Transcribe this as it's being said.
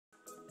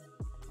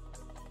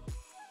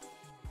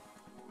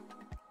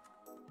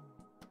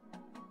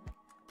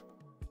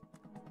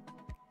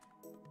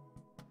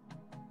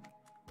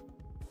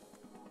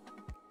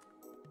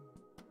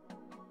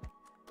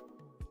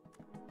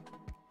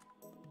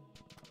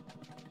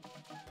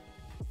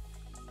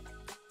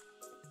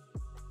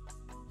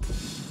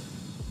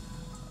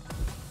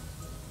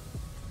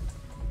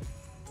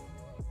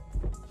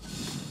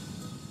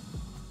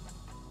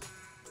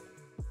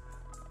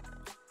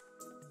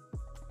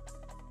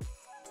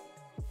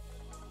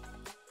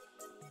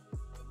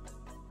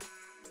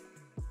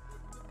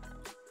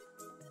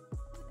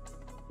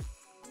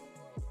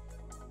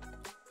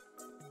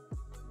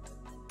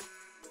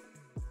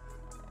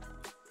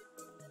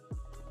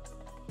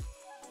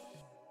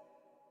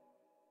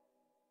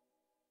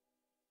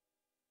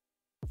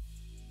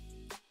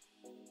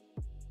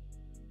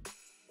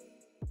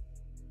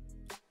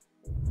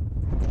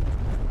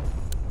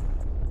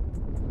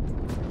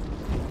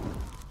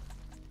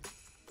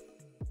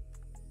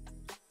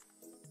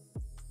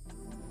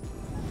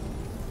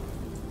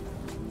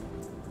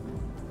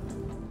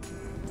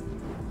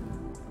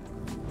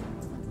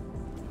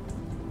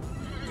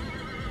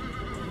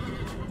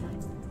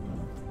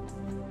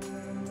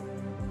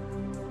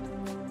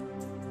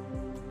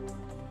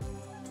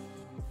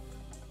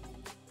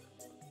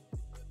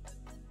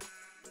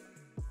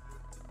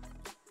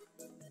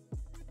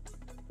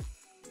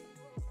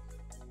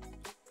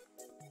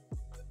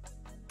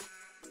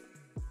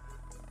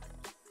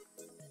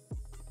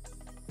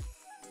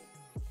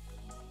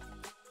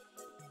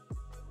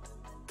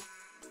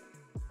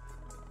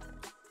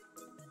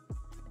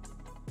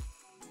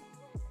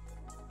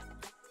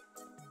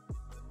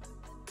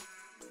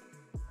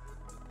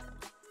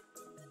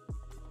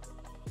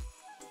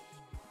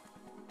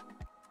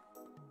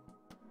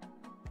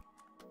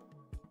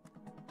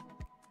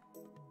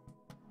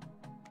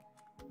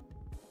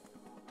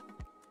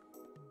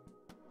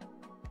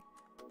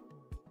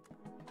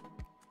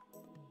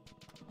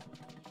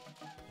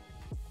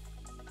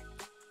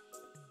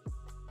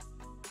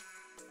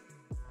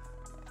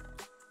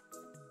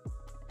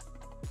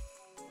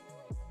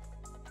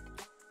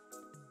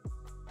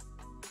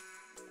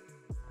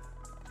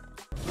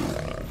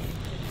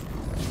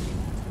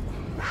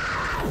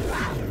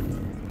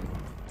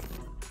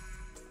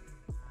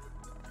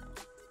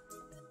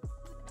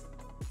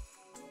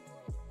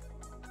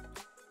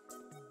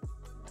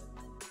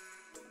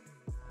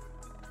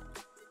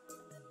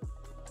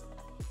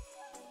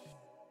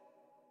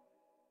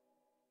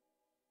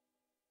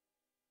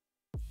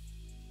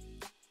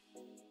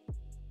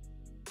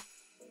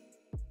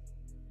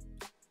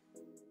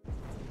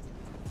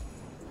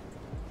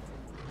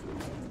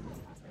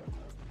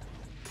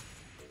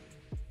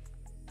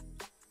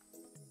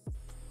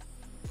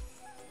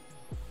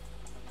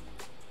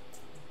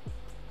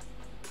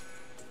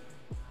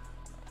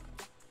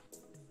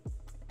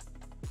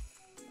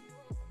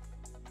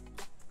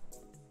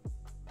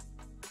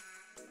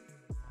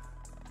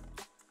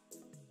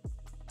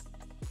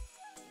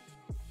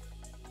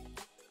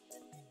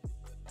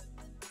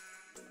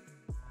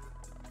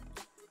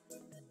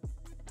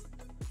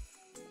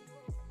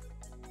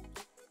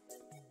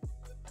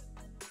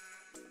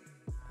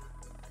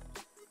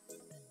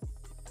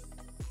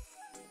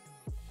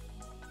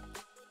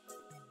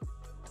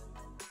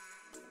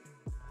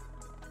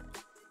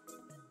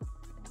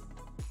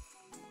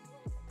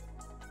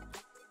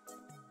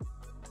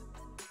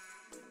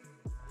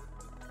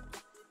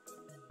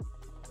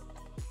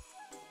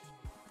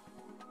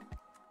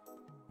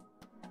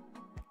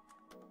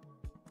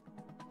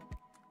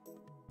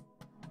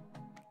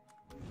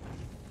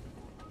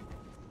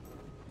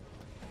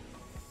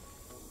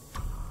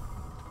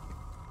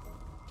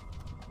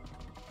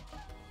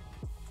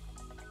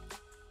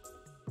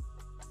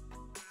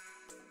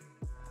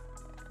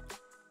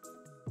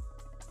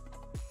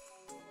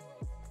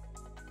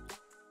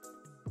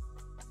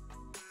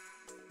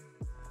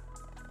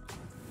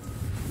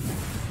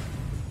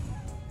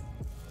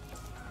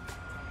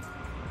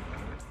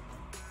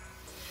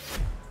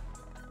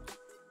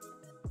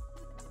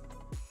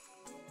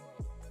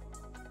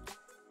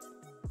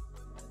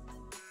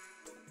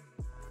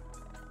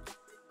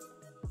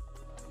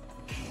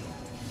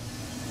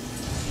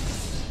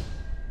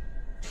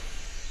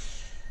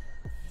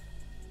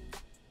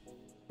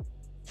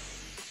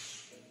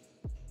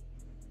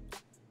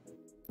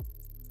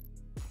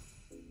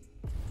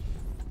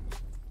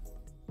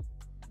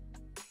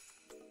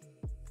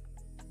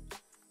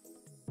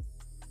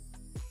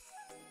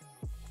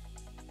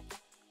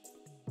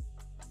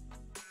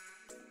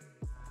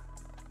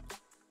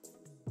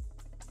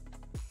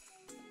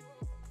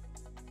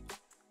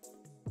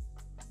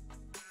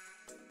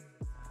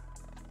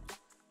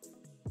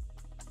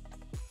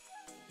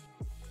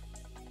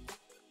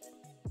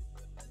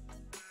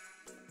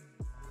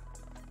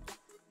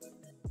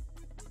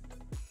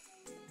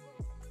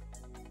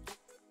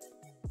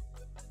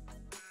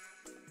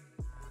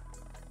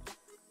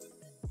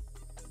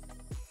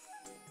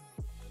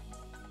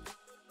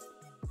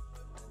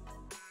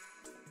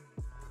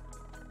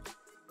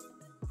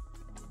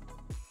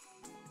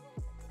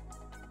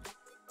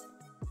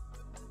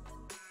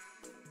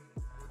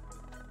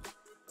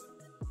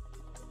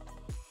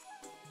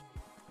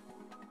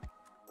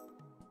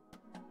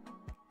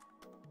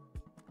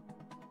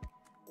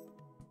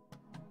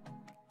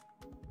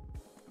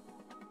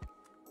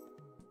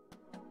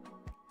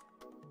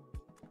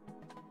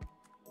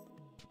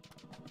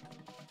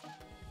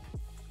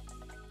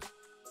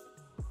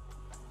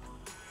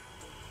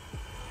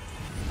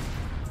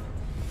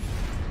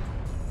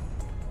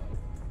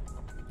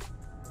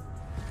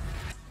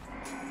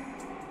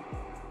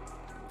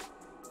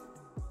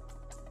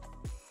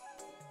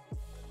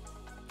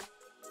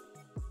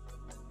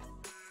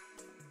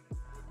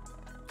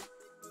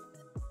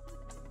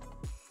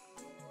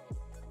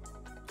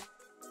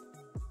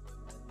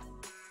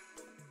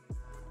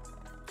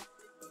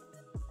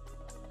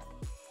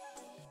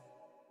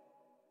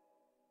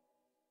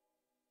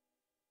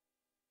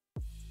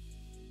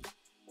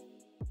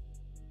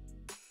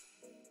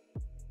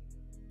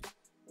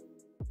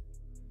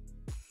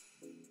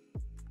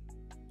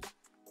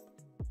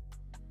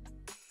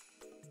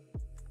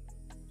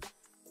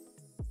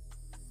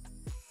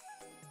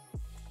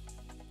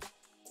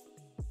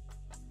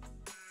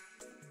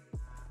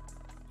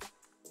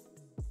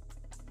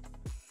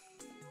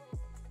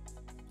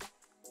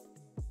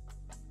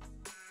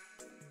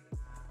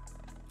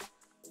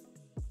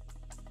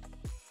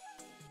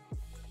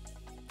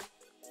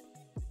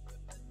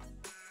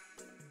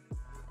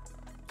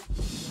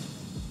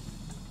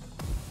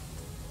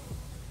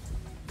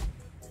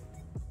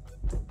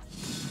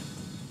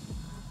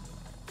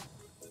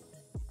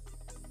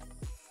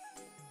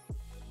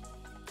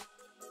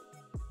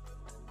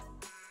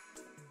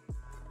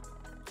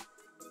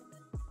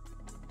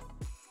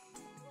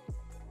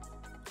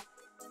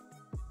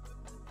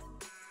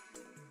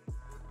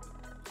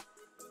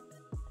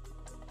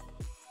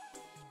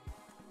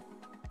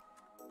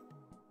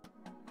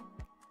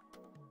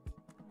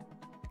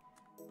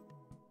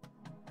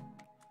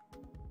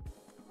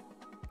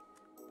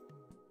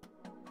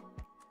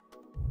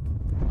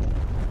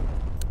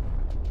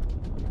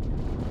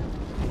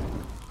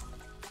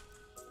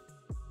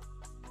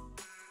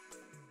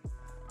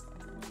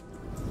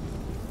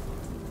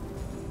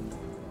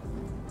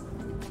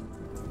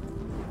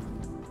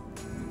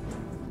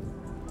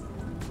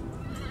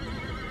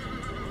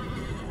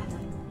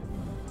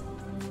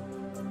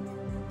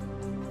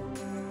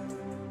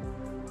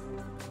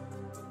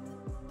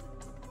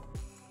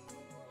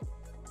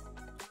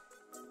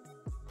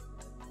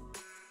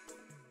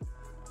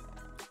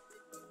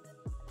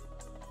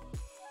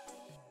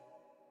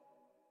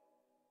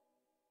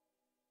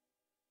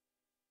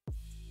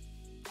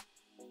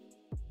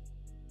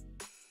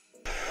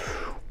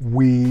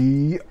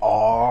We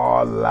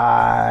are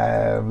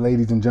live,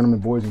 ladies and gentlemen,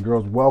 boys and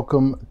girls.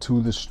 Welcome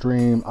to the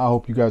stream. I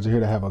hope you guys are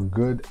here to have a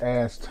good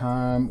ass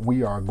time.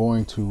 We are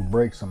going to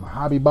break some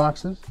hobby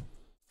boxes.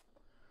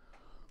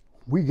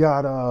 We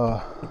got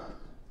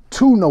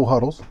two no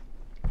huddles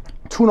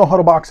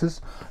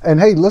boxes. And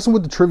hey, listen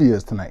what the trivia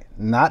is tonight.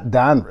 Not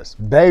Donruss,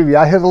 baby.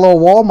 I hit a little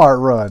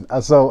Walmart run,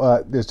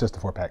 so it's just a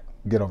 4-pack.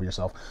 Get over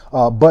yourself.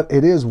 But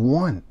it is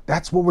one.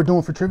 That's what we're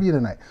doing for trivia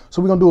tonight.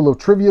 So we're gonna do a little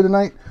trivia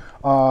tonight.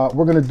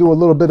 We're gonna do a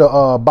little bit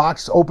of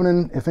box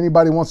opening if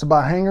anybody wants to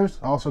buy hangers.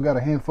 I also got a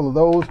handful of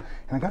those,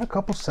 and I got a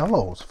couple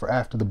cellos for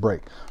after the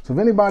break. So if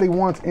anybody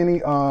wants any,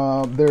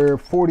 they're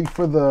 40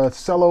 for the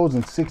cellos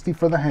and 60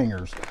 for the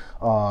hangers.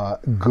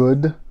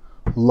 Good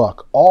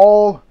luck.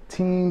 All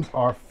teams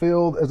are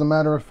filled. As a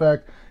matter of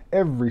fact,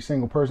 every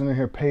single person in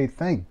here paid.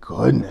 Thank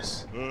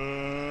goodness.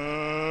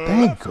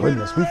 Thank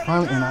goodness. We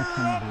finally, and I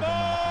cannot believe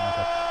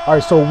that. All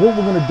right, so what we're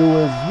gonna do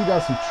is we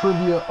got some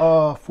trivia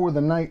for the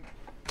night.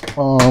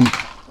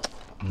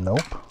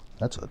 Nope,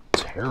 that's a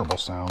terrible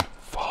sound.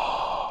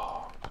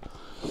 Fuck.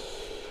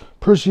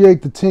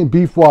 Appreciate the team.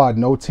 Beef Wad,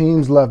 no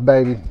teams left,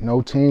 baby.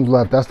 No teams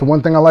left. That's the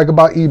one thing I like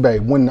about eBay.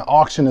 When the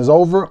auction is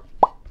over,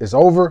 it's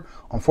over.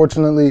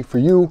 Unfortunately for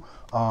you,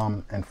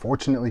 and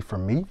fortunately for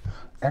me,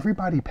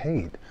 everybody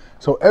paid.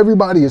 So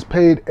everybody is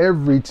paid.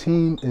 Every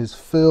team is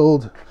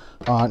filled.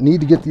 Need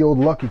to get the old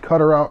lucky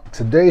cutter out.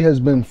 Today has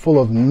been full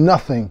of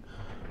nothing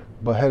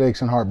but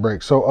headaches and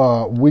heartbreak.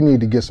 So we need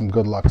to get some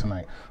good luck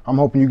tonight. I'm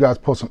hoping you guys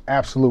pull some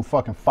absolute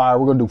fucking fire.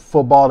 We're gonna do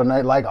football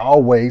tonight, like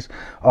always.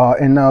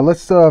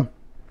 Let's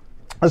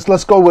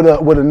go with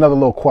another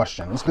little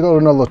question. Let's go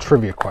with another little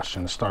trivia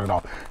question to start it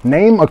off.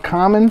 Name a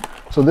common.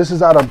 So this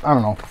is out of, I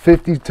don't know,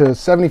 50 to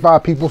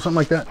 75 people, something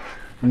like that.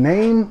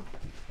 Name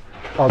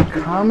a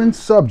common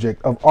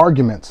subject of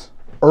arguments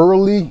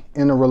early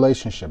in a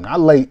relationship, not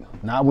late,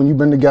 not when you've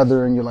been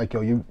together and you're like,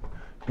 yo, you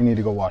need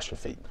to go wash your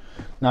feet.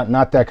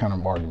 Not that kind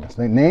of arguments.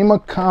 They name a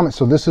common.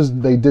 So this is,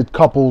 they did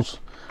couples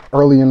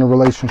early in the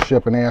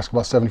relationship and they asked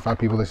about 75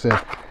 people. They said,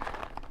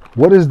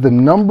 what is the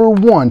number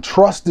one?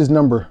 Trust is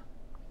number,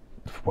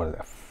 what is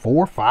that,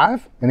 4,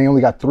 5? And they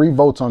only got 3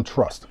 votes on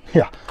trust.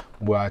 Yeah,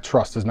 well,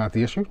 trust is not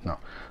the issue. No.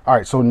 All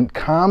right, so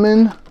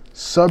common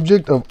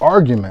subject of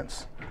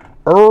arguments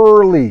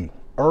early,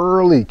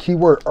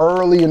 keyword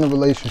early in the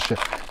relationship.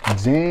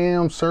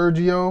 Damn,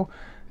 Sergio.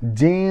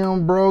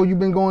 Damn, bro, you've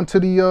been going to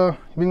the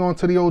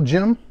old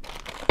gym,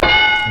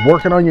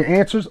 working on your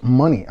answers.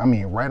 Money, I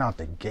mean, right out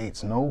the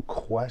gates, no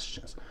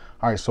questions.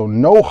 All right, so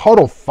no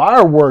huddle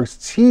fireworks,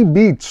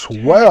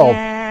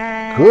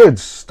 TB12. Good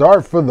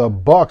start for the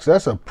Bucks.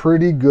 That's a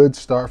pretty good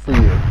start for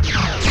you.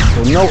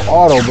 So no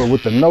auto, but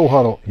with the no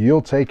huddle,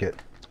 you'll take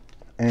it.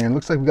 And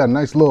looks like we got a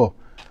nice little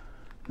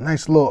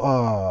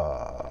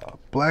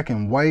black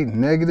and white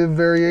negative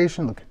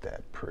variation. Look at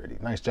that, pretty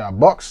nice job,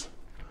 Bucks.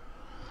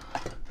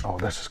 Oh,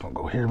 that's just gonna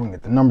go here. We can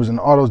get the numbers and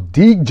the autos.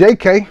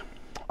 JK.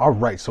 All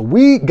right, so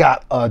we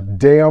got a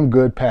damn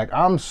good pack.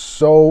 I'm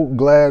so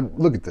glad.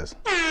 Look at this.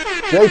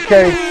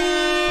 JK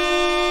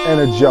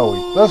and a Joey.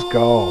 Let's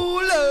go.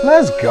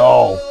 Let's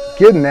go.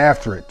 Getting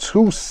after it.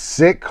 2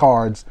 sick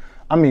cards.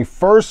 I mean,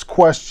 first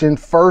question,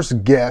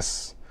 first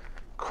guess.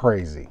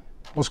 Crazy.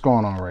 What's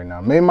going on right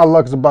now? Maybe my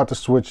luck is about to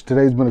switch.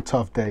 Today's been a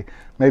tough day.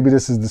 Maybe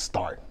this is the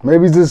start.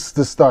 Maybe this is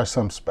the start,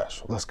 something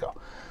special. Let's go.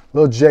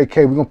 Little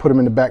JK, we're gonna put him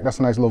in the back. That's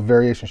a nice little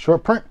variation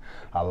short print.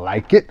 I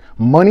like it.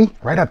 Money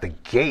right out the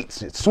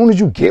gates. As soon as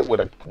you get with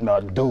a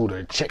dude or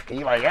a chick,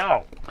 you're like, yo.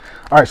 All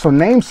right, so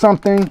name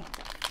something.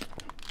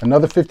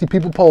 Another 50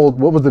 people polled.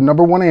 What was the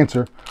number one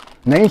answer?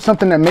 Name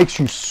something that makes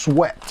you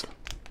sweat.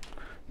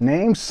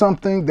 Name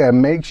something that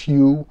makes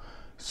you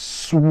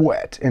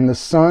sweat. And the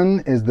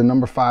sun is the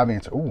number 5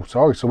 answer. Ooh,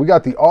 sorry. So we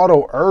got the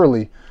auto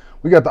early.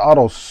 We got the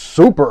auto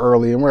super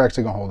early, and we're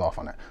actually gonna hold off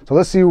on that. So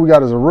let's see who we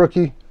got as a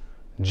rookie.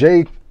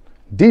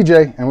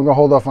 DJ, and we're gonna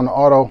hold off on the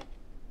auto.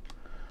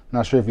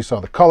 Not sure if you saw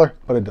the color,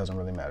 but it doesn't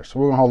really matter. So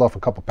we're gonna hold off a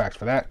couple packs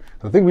for that.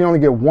 I think we only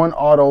get 1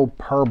 auto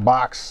per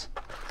box.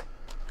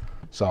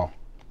 So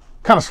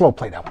kind of slow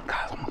play that one,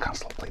 guys. I'm gonna kind of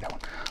slow play that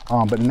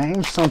one. But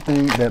name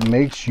something that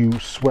makes you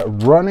sweat.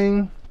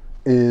 Running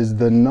is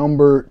the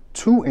number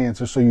 2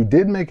 answer. So you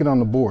did make it on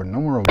the board.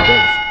 Numero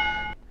dos.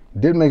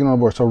 You did make it on the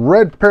board. So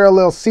red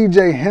parallel,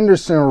 CJ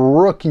Henderson,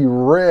 rookie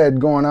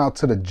red going out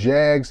to the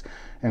Jags.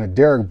 And a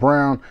Derek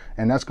Brown,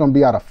 and that's gonna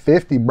be out of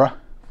 50, bruh.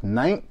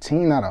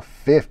 19 out of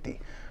 50.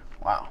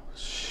 Wow,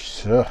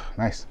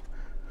 nice.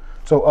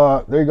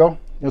 So there you go.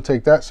 You'll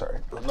take that. Sorry,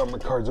 the number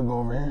cards will go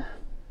over here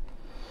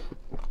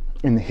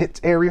in the hits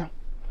area.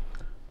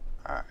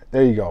 All right,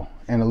 there you go.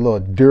 And a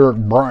little Derek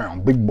Brown,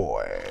 big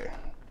boy.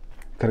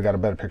 Could have got a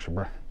better picture,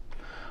 bruh.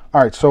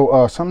 All right,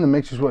 so something that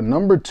makes you sweat.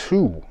 Number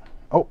 2.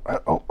 Oh, I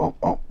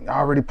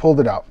already pulled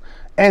it out.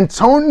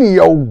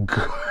 Antonio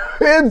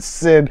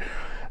Goodson.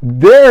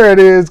 There it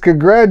is.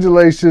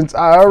 Congratulations.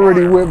 I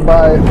already went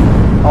by it.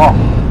 Oh,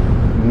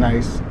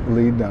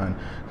 nicely done.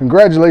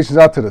 Congratulations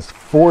out to the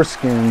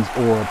Foreskins,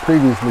 or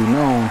previously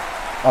known.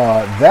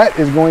 That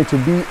is going to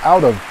be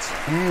out of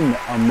 10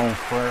 a month,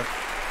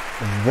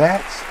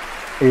 That's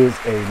is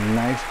a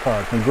nice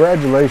card.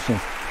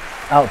 Congratulations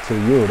out to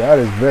you. That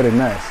is very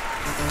nice.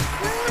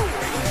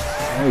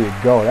 There you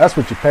go. That's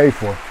what you pay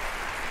for.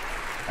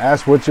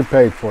 That's what you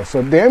paid for.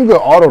 So damn good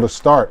auto to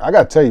start. I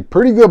got to tell you,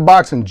 pretty good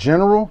box in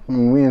general. I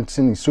mean, we ain't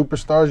seen these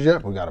superstars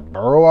yet. We got a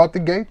Burrow out the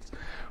gates.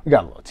 We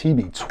got a little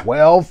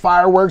TB12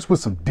 fireworks with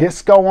some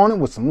disco on it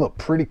with some little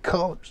pretty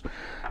colors.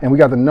 And we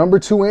got the number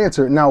 2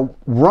 answer. Now,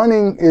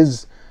 running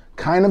is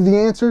kind of the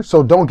answer,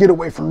 so don't get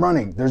away from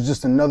running. There's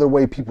just another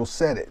way people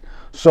said it.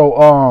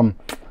 So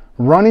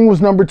running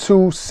was number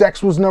 2,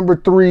 sex was number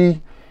 3,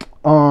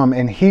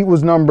 and heat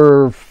was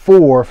number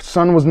 4,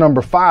 sun was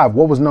number 5.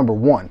 What was number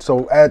 1?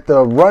 So at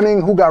the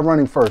running, who got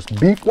running first?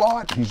 Beef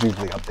Wad? He's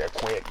usually up there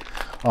quick.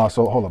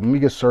 So hold up, let me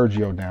get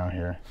Sergio down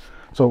here.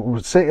 So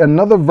say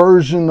another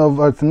version of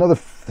it's another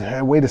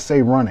way to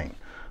say running.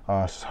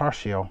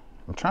 Sergio,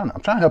 I'm trying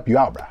to help you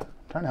out, bro. I'm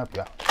trying to help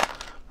you out.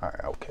 All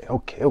right,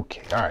 okay.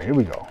 All right, here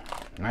we go.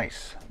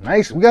 Nice.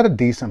 We got a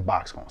decent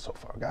box going so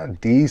far. Got a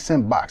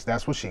decent box.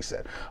 That's what she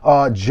said.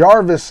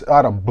 Jarvis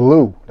out of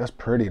blue. That's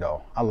pretty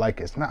though. I like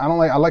it. It's not,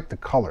 I like the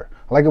color.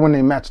 I like it when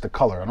they match the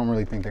color. I don't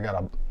really think they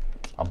got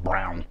a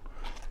brown,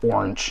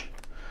 orange.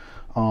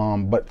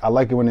 But I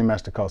like it when they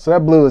match the color. So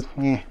that blue is,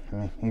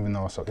 even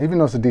though it's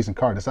a decent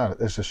card,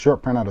 it's a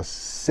short print out of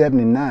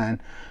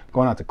 79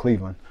 going out to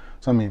Cleveland.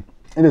 So I mean,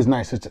 it is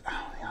nice. It's just,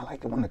 I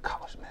like it when the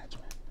colors match, man.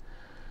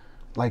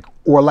 Like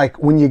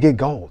when you get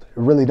gold, it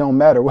really don't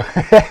matter.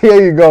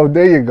 There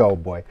you go,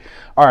 boy.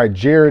 All right,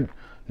 Jared,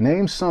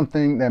 name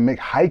something that make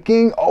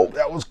hiking. Oh,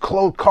 that was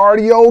close.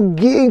 Cardio,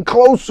 getting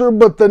closer,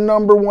 but the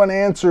number 1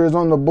 answer is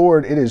on the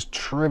board. It is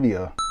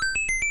trivia.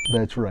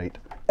 That's right.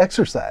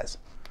 Exercise.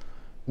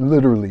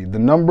 Literally, the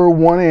number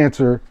 1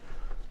 answer,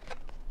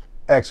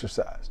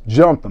 exercise.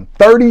 Jumped them.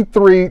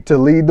 33 to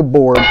lead the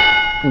board.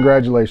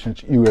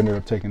 Congratulations, you ended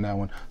up taking that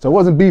one. So it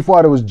wasn't Beef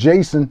Water, it was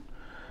Jason.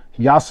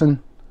 Yasin.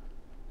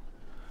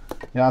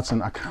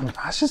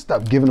 I should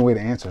stop giving away the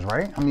answers,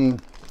 right? I mean,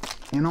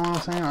 you know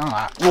what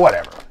I'm saying?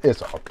 Whatever.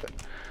 It's all good.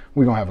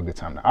 We're going to have a good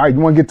time now. All right, you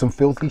want to get some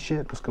filthy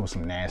shit? Let's go with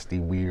some nasty,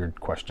 weird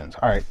questions.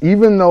 All right,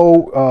 even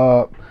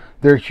though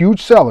they're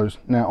huge sellers,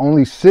 now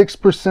only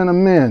 6% of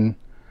men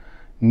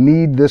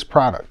need this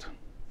product.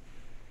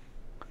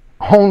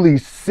 Only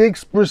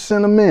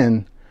 6% of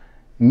men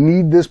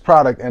need this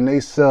product, and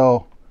they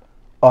sell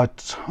a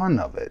ton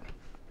of it.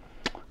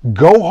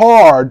 Go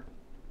hard.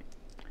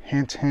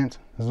 Hint, hint.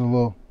 There's a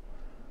little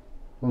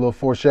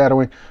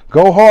foreshadowing.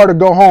 Go hard or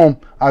go home.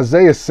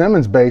 Isaiah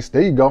Simmons base.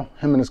 There you go.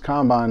 Him and his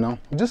combine though.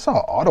 I just saw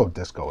auto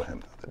disco with him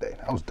the other day.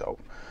 That was dope.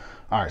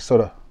 All right, so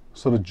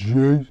the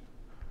J.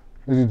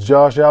 There's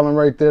Josh Allen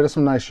right there. That's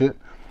some nice shit.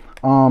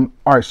 All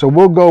right, so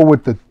we'll go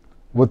with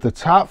the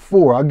top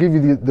 4. I'll give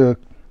you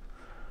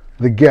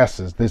the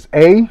guesses. There's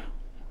A,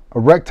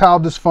 erectile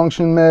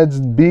dysfunction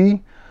meds.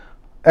 B,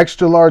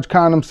 extra large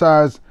condom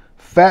size.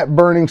 Fat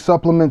burning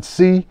supplement.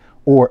 C,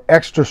 or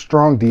extra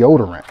strong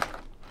deodorant.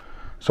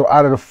 So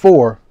out of the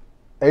 4,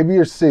 A, B,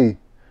 or C,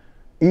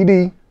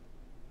 ED,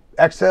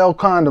 XL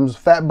condoms,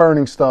 fat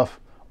burning stuff,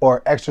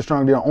 or extra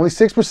strong deodorant. Only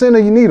 6%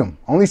 of you need them.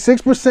 Only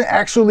 6%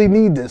 actually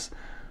need this,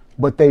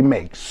 but they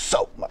make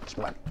so much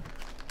money.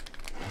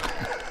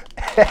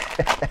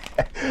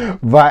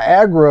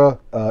 Viagra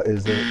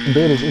is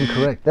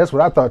incorrect. That's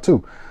what I thought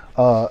too.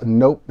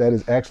 Nope, that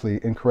is actually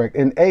incorrect.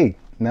 And A,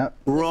 no.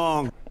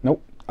 Wrong.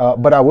 Nope.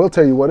 But I will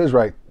tell you what is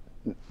right.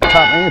 Top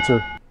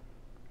answer,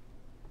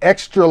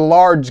 extra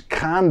large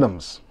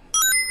condoms.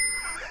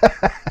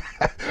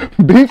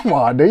 Beef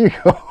Wad, there you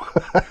go.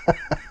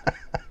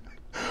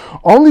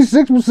 Only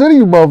 6% of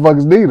you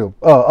motherfuckers need them.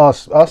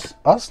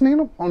 Us need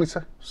them? Only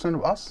 6%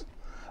 of us?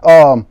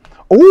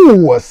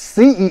 Ooh, a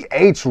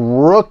CEH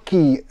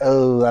rookie. I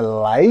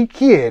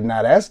like it.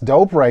 Now that's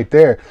dope right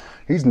there.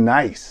 He's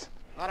nice.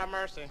 Lord have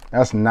mercy.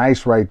 That's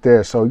nice right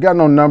there. So you got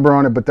no number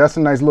on it, but that's a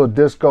nice little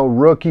disco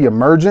rookie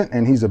emergent,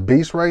 and he's a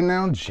beast right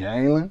now.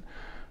 Jalen.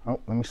 Oh,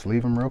 let me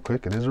sleeve him real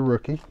quick. It is a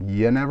rookie.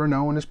 You never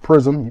know in this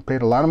Prizm. You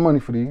paid a lot of money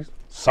for these.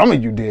 Some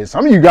of you did.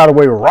 Some of you got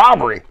away with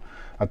robbery.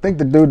 I think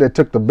the dude that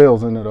took the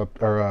Bills ended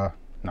up, or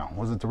no,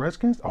 was it the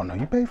Redskins? Oh no,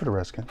 you paid for the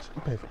Redskins.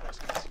 You paid for the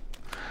Redskins.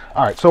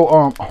 All right,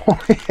 so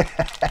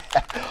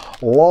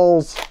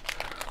lols.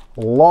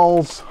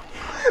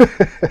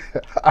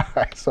 All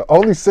right, so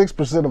only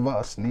 6% of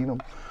us need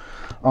them.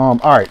 All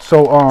right,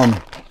 so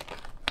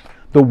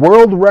the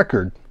world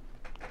record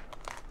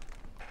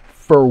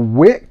for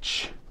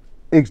which,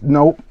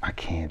 nope, I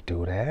can't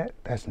do that.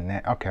 That's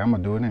not, okay, I'm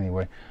gonna do it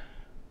anyway.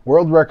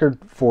 World record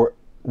for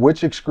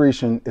which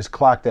excretion is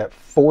clocked at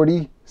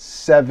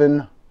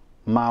 47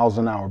 miles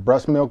an hour?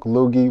 Breast milk,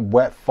 loogie,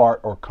 wet fart,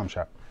 or cum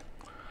shot?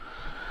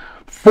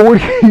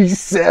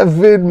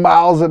 47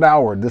 miles an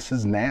hour. This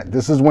is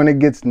when it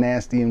gets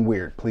nasty and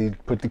weird. Please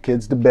put the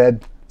kids to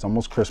bed. It's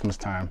almost Christmas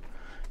time.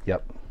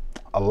 Yep.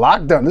 A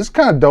lockdown. This is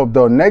kind of dope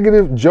though.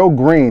 Negative Joe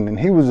Green, and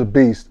he was a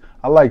beast.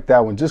 I like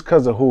that one just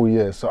because of who he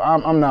is. So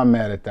I'm not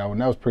mad at that one.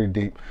 That was pretty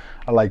deep.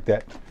 I like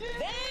that.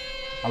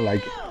 I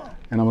like it.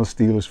 And I'm a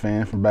Steelers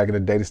fan from back in the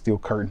day, the Steel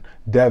Curtain.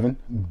 Devin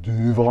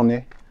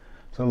Duvernay.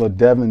 So a little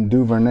Devin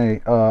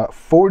Duvernay.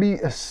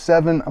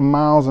 47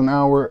 miles an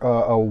hour.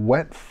 A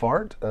wet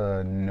fart?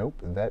 Nope,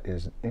 that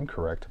is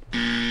incorrect.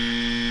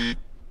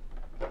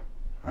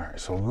 All right,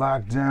 so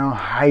lockdown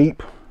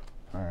hype.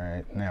 All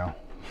right, now,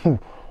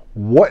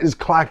 what is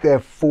clocked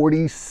at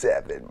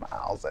 47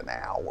 miles an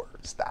hour?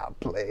 Stop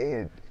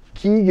playing.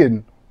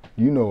 Keegan,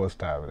 you know what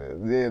time it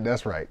is. Yeah,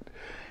 that's right.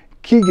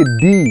 Keegan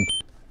D.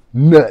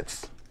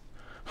 Nuts.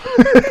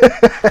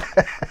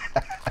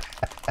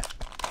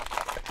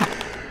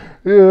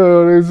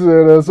 Yeah, they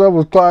said something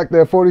was clocked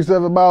at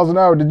 47 miles an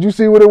hour. Did you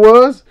see what it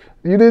was?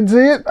 You didn't see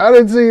it? I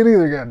didn't see it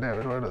either. God damn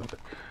it. What is it?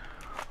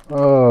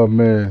 Oh,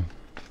 man.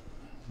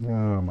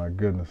 Oh, my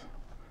goodness.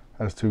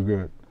 That's too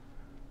good.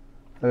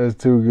 That's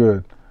too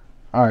good.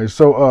 All right,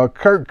 so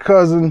Kirk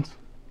Cousins,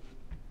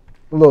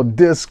 a little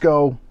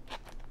disco.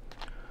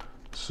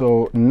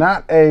 So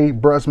not a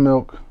breast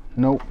milk.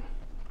 Nope.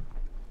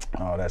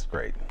 Oh, that's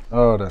great.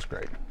 Oh, that's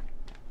great.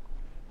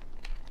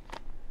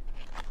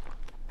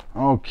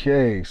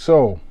 Okay,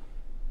 so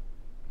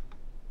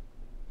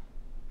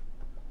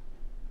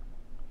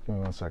give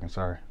me 1 second,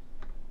 sorry.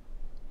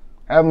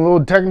 Having a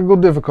little technical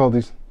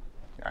difficulties.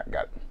 I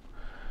got it.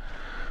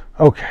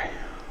 Okay.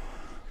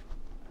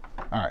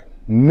 All right,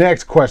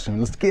 next question.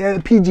 Let's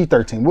get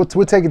PG-13.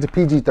 We'll take it to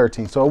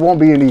PG-13, so it won't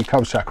be any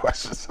cup shot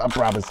questions, I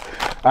promise.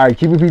 All right,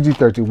 keep it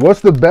PG-13.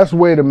 What's the best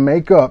way to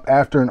make up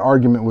after an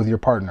argument with your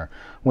partner?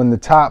 When the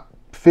top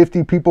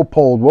 50 people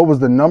polled, what was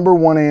the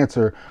 #1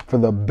 answer for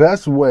the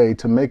best way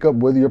to make up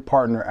with your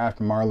partner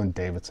after Marlon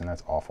Davidson?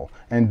 That's awful.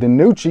 And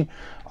Danucci,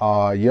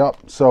 yep.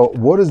 So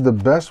what is the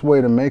best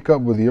way to make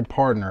up with your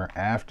partner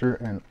after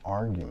an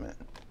argument?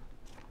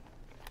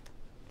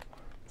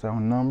 So our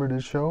number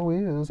to show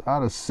is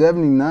out of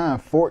 79,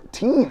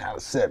 14 out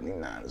of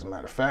 79, as a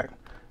matter of fact.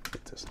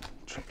 Get this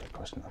tricky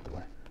question out the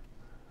way.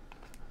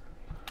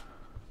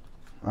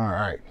 All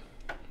right.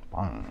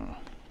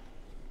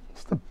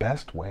 What's the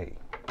best way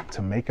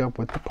to make up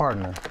with the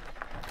partner?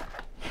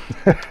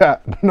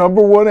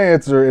 #1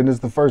 answer, and it's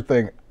the first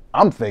thing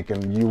I'm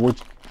thinking.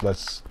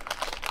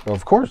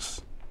 Of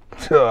course.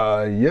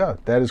 Yeah,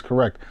 that is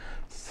correct.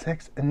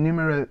 Sex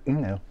numero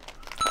uno.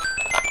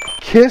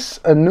 Kiss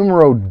a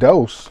numero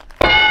dos.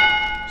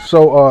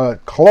 So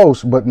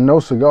close, but no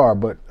cigar.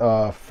 But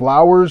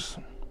flowers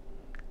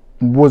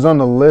was on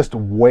the list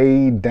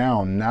way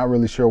down. Not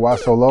really sure why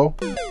so low,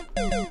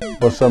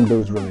 but some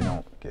dudes really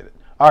don't get it.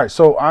 All right,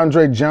 so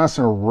Andre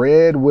Johnson,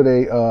 red with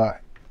a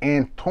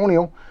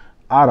Antonio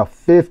out of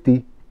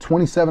 50.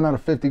 27 out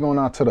of 50 going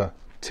out to the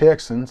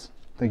Texans.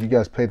 I think you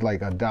guys paid like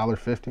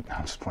 $1.50.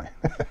 I'm just playing.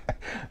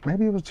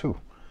 Maybe it was $2.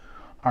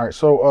 All right,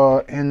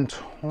 so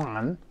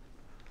Antoine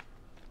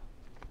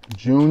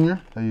Jr.,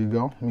 there you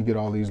go. Let me get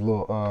all these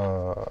little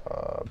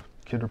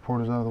kid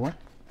reporters out of the way.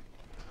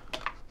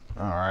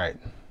 All right,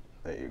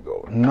 there you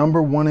go.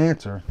 #1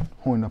 answer.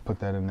 Who ended up put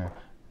that in there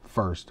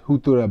first? Who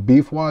threw that?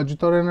 Beef Wad? You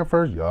throw that in there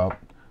first? Yup.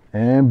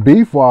 And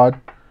Beef Wad,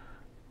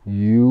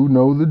 you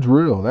know the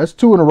drill. That's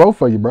 2 in a row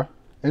for you, bro,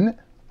 isn't it?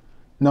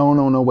 No,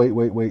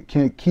 wait.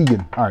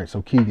 Keegan. All right,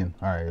 so Keegan.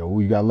 All right, well,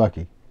 you got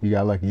lucky. You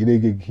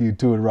didn't get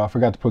 2 in a row. I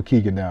forgot to put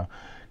Keegan down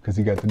because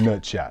he got the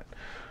nut shot.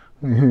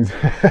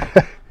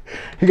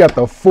 He got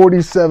the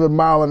 47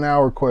 mile an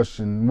hour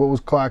question. What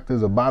was clocked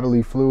as a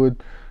bodily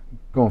fluid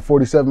going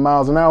 47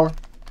 miles an hour?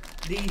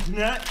 These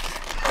nuts.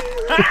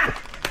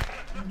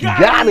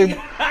 Got him.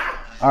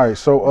 All right,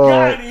 so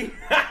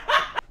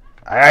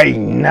hey,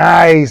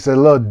 nice. A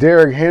little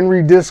Derrick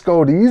Henry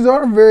disco. These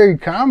are very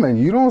common.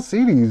 You don't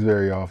see these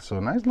very often. So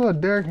nice little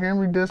Derrick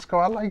Henry disco.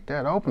 I like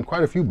that. I opened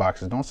quite a few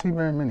boxes. Don't see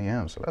very many of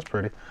them, so that's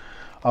pretty.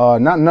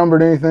 Not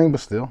numbered anything, but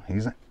still,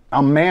 he's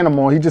a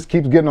manimal. He just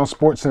keeps getting on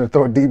Sports Center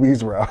throwing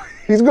DBs around.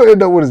 He's going to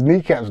end up with his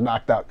kneecaps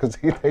knocked out because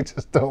they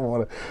just don't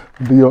want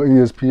to be on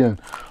ESPN.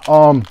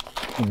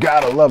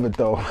 Gotta love it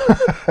though.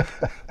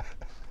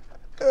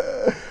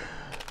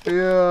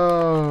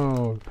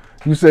 Yo,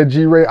 you said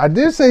G-rated. I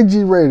did say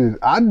G-rated.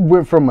 I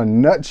went from a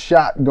nut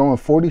shot going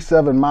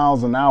 47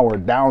 miles an hour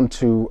down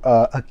to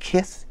a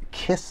kiss.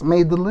 Kiss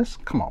made the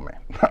list. Come on, man.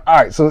 All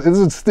right, so this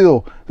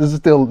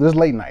is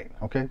late night.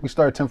 Okay, we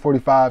started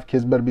 10:45.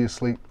 Kids better be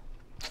asleep.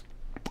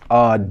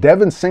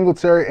 Devin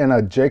Singletary and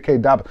a J.K.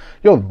 Dobbins.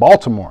 Yo,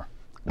 Baltimore.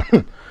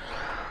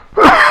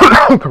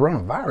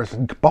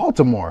 Coronavirus.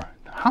 Baltimore.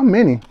 How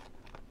many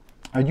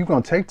are you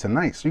gonna take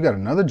tonight? So you got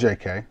another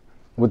J.K.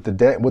 with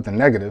the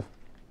negative.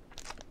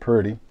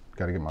 Pretty.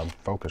 Got to get my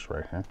focus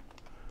right here.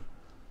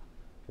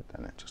 Get that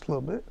in just a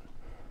little bit.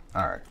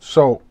 All right.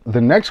 So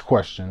the next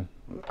question,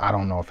 I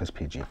don't know if it's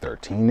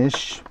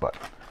PG-13-ish, but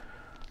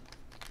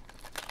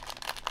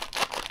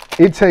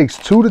it takes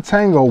 2 to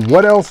tango.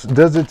 What else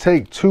does it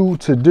take 2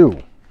 to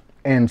do?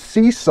 And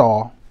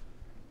Seesaw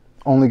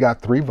only got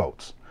 3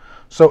 votes.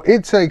 So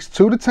it takes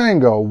 2 to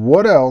tango.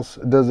 What else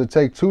does it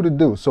take 2 to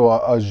do? So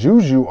a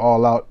Juju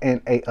all out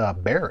and a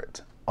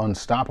Barrett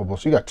unstoppable.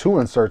 So you got 2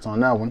 inserts on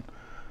that one.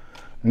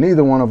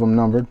 Neither one of them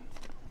numbered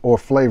or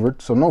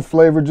flavored. So no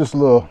flavor, just a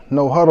little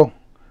no huddle,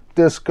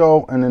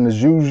 disco, and then the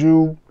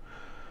Juju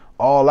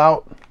all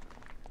out.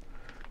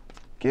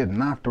 get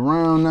knocked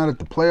around now that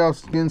the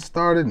playoffs are getting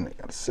started, and they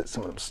got to sit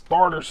some of them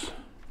starters.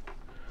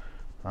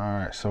 All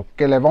right, so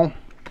que le vont.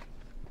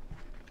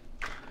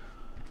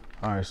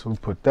 All right, so we'll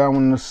put that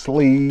one in the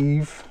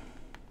sleeve.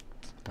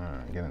 All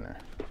right, get in there.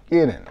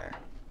 Get in there.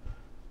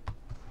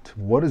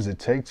 What does it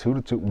take? 2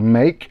 to 2.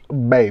 Make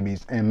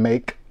babies and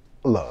make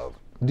love.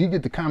 Do you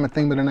get the common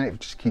theme of the night?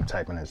 Just keep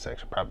typing in the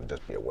section. Probably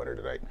just be a winner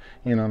today.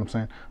 You know what I'm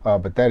saying?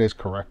 But that is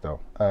correct, though.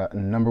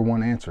 Number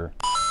 1 answer.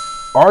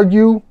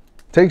 Argue.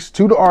 Takes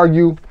 2 to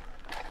argue.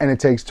 And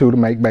it takes 2 to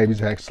make babies /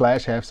 have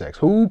sex.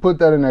 Who put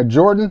that in there?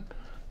 Jordan?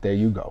 There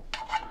you go.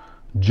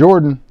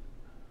 Jordan.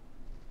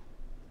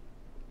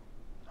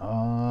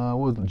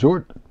 Was it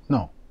Jordan?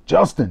 No.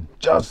 Justin.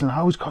 Justin. I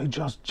always call you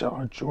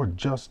Justin.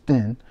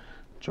 Justin.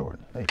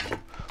 Jordan. There you go.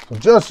 So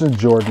Justin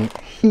Jordan,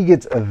 he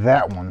gets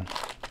that one.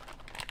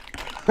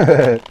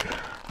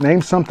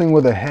 Name something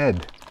with a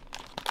head.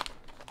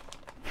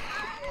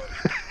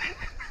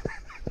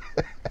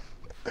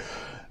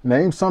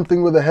 Name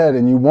something with a head,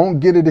 and you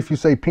won't get it if you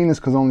say penis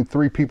because only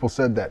 3 people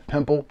said that.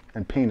 Pimple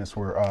and penis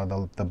were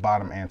the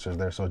bottom answers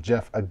there. So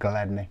Jeff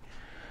Gladney.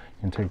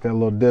 You can take that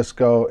little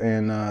disco,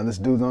 and this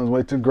dude's on his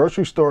way to the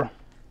grocery store.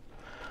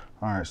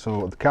 All right,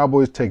 so the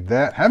Cowboys take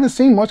that. Haven't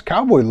seen much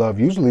Cowboy love.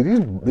 Usually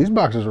these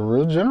boxes are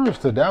real generous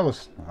to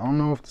Dallas. I don't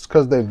know if it's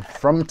because they're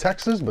from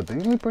Texas, but they're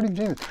usually pretty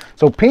generous.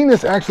 So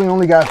penis actually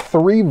only got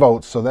 3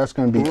 votes, so that's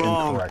going to be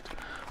incorrect.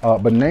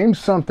 But name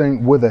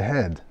something with a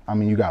head. I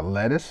mean, you got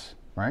lettuce,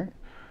 right?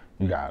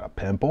 You got a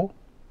pimple.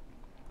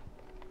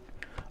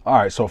 All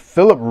right, so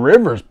Phillip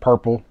Rivers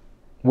purple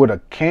with a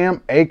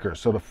Cam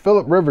Akers. So the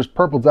Phillip Rivers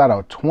purple's out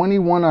of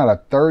 21 out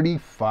of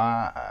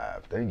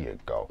 35. There you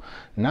go.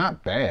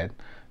 Not bad.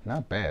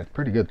 Not bad.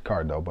 Pretty good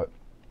card, though. But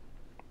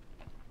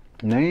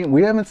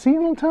we haven't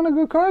seen a ton of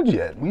good cards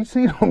yet. We've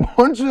seen a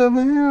bunch of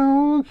them.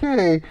 Yeah,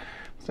 okay.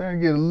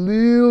 Starting to get a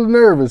little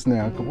nervous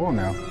now. Come on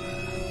now.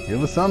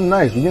 Give us something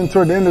nice. We're getting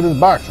toward the end of this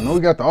box. I know we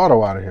got the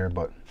auto out of here,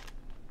 but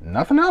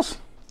nothing else?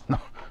 No.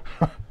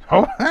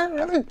 Oh,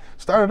 really?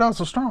 Started out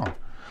so strong.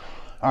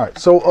 All right.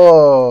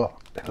 So,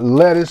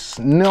 lettuce.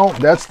 No,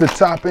 that's the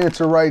top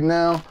answer right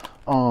now.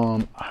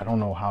 I don't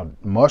know how.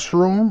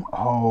 Mushroom.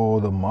 Oh,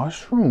 the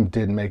mushroom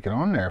didn't make it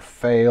on there.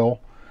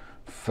 Fail.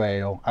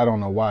 I don't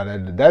know why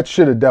that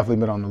should have definitely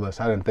been on the list.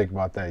 I didn't think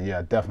about that.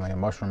 Yeah, definitely. A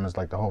mushroom is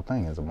like the whole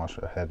thing is a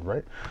mushroom head,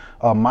 right?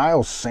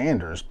 Miles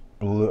Sanders,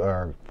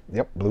 blue.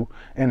 Yep, blue.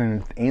 And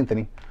then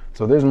Anthony.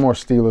 So there's more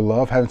Steeler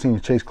love. Haven't seen the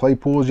Chase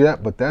Claypools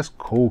yet, but that's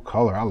cool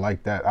color. I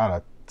like that. Out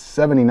of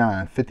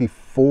 79,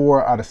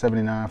 54 out of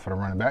 79 for the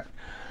running back.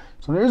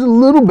 So there's a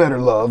little better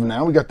love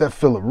now. We got that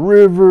Phillip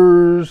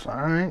Rivers. All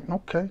right,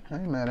 okay. I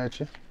ain't mad at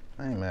you.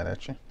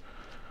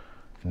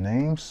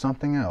 Name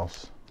something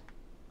else.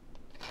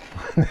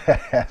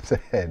 That's a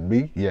head.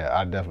 Me? Yeah,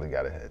 I definitely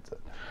got a head.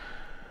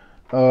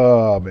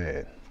 Oh,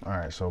 man. All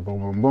right, so boom,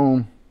 boom,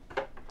 boom.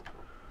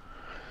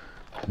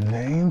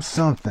 Name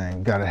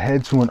something. Got a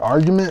head to an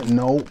argument?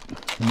 Nope.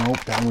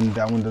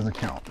 That one doesn't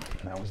count.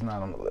 That was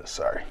not on the list.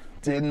 Sorry.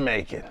 Didn't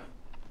make it.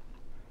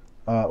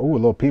 Ooh, a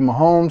little P.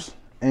 Mahomes.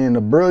 And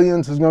the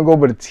brilliance is going to go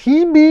with a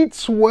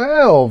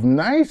TB12.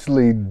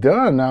 Nicely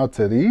done out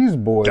to these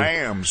boys.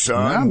 Damn,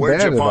 son. Not Where'd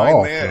bad you at find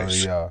all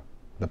this? for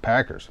the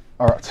Packers.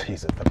 Or,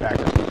 Jesus, the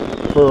Packers.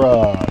 For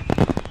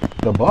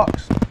the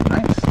Bucks.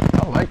 Nice.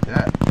 I like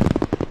that.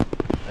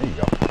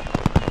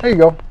 There you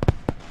go.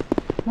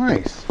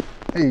 Nice.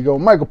 There you go.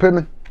 Michael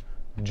Pittman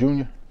Jr.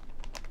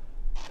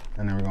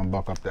 And then we're going to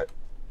buck up that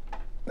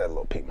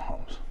little Pete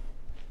Mahomes.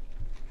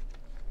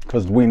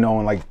 Because we know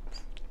in like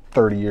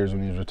 30 years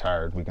when he's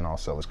retired, we can all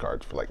sell his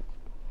cards for like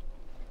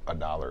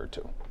 $1 or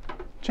 $2.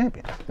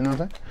 Champion. You know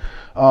what I'm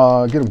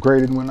saying? Get them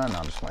graded and whatnot. No,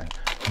 I'm just playing.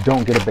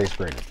 Don't get a base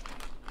graded.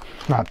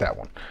 Not that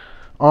one.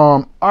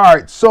 All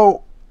right.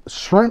 So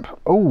shrimp.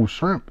 Oh,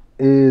 shrimp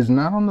is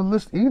not on the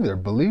list either.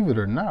 Believe it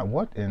or not.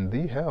 What in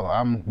the hell?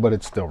 But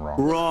it's still wrong.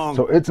 Wrong.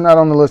 So it's not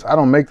on the list. I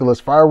don't make the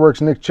list.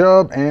 Fireworks, Nick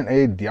Chubb, and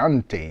a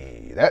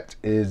Deontay. That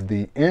is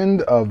the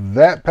end of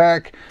that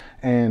pack.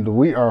 And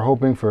we are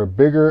hoping for a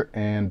bigger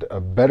and a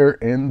better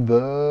in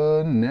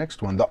the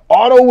next one. The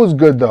auto was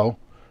good, though.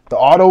 The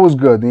auto was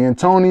good. The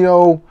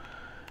Antonio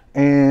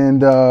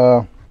and,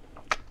 yeah,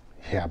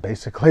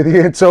 basically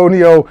the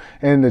Antonio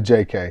and the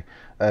JK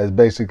is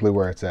basically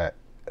where it's at.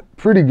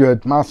 Pretty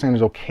good. Miles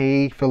Sanders,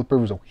 okay. Phillip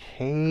Rivers,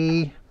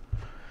 okay.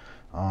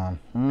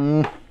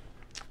 You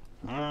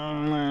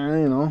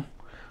know,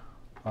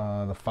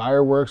 the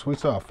fireworks. We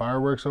saw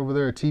fireworks over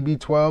there at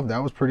TB12. That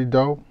was pretty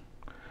dope.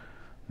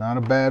 Not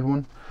a bad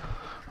one.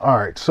 All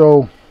right,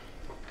 so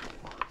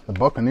the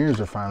Buccaneers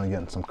are finally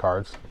getting some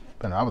cards.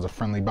 And that was a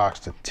friendly box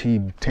to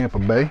Tampa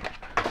Bay.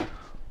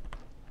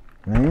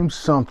 Name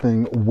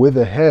something with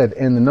a head.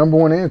 And the number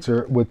one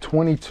answer with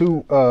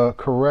 22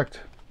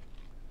 correct.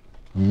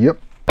 Yep.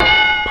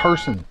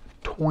 Person.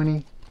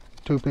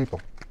 22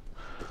 people.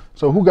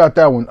 So who got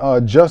that one?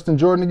 Justin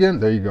Jordan again?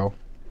 There you go.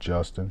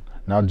 Justin.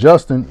 Now,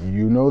 Justin,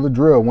 you know the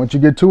drill. Once you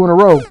get 2 in a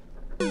row,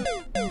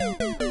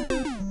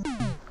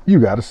 you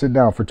got to sit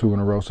down for 2 in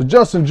a row. So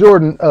Justin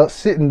Jordan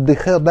sitting the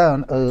hell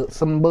down.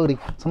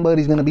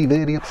 Somebody's gonna be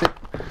very upset.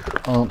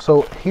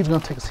 So he's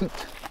gonna take a seat.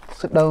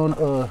 Sit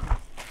down.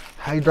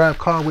 How you drive a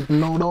car with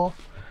no door?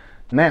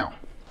 Now,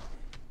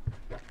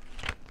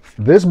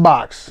 this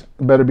box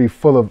better be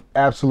full of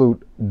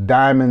absolute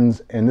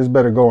diamonds, and this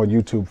better go on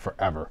YouTube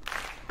forever.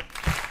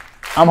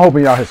 I'm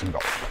hoping y'all hit some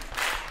gold.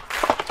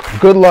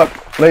 Good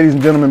luck, ladies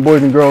and gentlemen,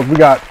 boys and girls. We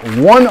got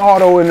 1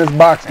 auto in this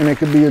box, and it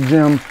could be a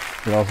gem. It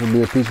could also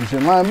be a piece of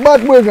shit line,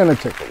 but we're gonna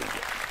take a look.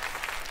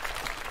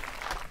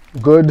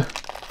 Good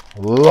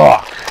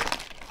luck.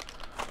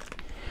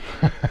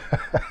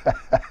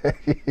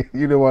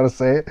 You didn't want to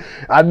say it.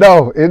 I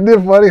know. Isn't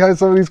it funny how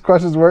some of these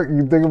questions work?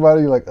 You think about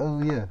it, you're like,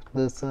 oh yeah,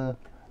 that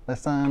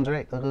sounds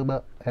right.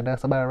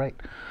 That's about right.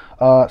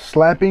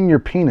 Slapping your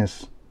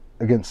penis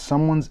against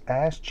someone's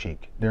ass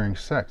cheek during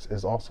sex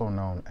is also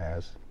known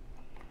as.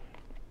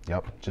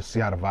 Yep, just see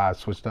how the vibe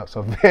switched up.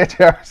 So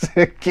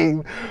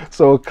King,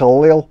 so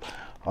Khalil.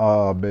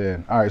 Oh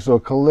man. All right, so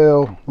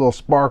Khalil, little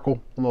Sparkle,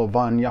 little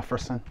Van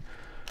Jefferson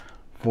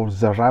for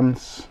the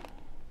Rams.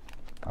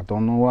 I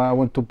don't know why I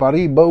went to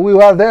Paris, but we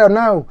are there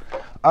now.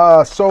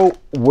 So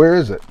where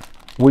is it?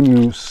 When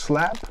you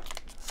slap.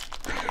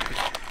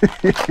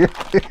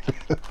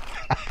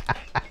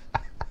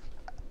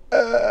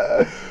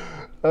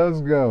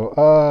 Let's go.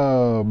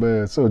 Oh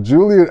man. So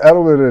Julian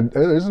Edelman and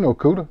there's no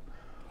Okuda.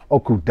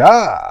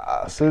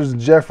 Okuda. So there's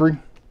Jeffrey.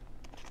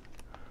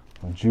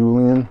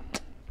 Julian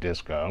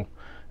Disco.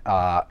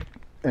 And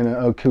an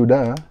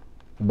Okuda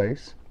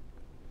base.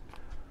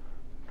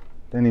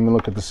 Didn't even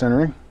look at the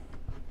centering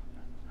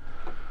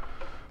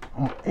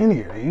on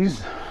any of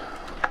these.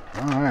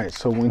 All right,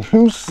 so when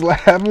you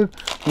slap it,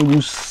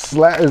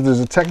 there's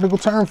a technical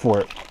term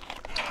for it.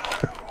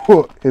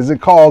 Is it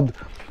called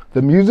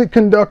the music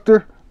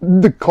conductor,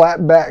 the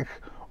clapback,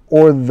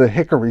 or the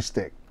hickory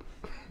stick?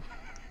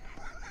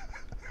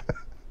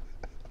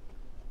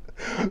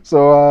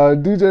 So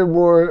DJ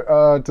Moore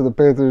to the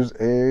Panthers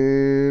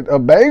and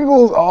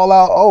Bengals all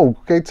out. Oh,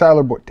 okay,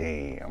 Tyler Boyd.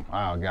 Damn,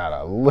 I got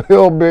a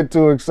little bit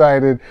too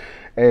excited.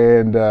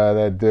 And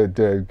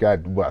that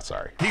got, well,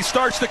 sorry. He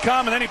starts to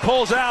come and then he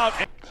pulls out.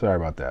 Sorry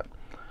about that.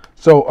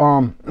 So,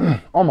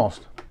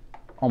 almost.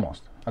 I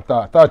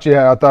thought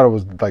it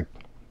was like,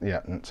 yeah,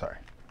 sorry.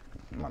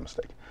 My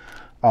mistake.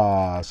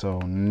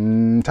 So,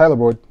 Tyler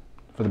Boyd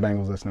for the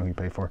Bengals. Let's know who he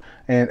paid for.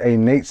 And a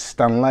Nate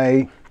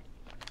Stanley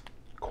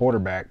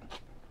quarterback.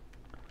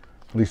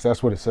 At least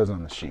that's what it says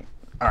on the sheet.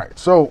 All right,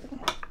 so,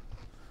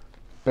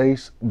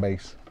 base.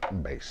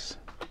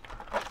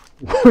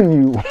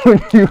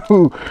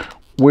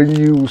 When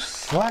you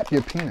slap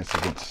your penis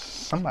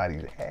against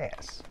somebody's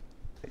ass,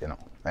 you know,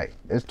 hey,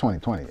 it's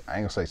 2020. I ain't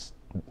gonna say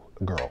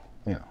girl,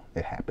 you know,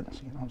 it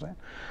happens, you know what I'm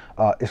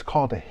saying? It's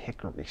called a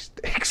hickory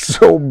stick.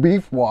 So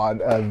beef wad,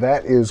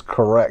 that is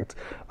correct.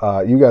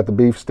 You got the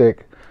beef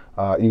stick,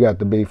 you got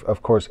the beef.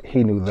 Of course,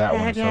 he knew that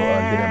one, so give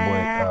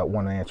that boy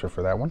one answer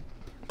for that one.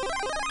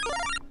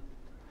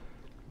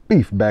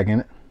 Beef back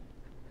in it.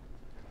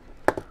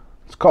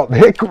 It's called the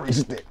hickory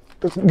stick.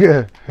 That's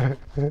good.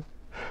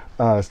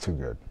 That's too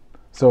good.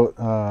 So,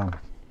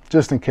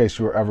 just in case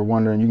you were ever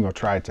wondering, you can go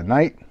try it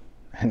tonight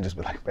and just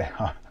be like, man,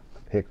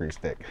 hickory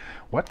stick.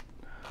 What?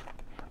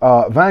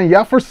 Van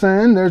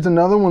Jefferson, there's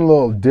another one,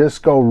 little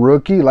disco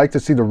rookie. Like to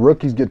see the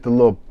rookies get the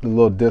little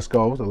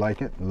discos. I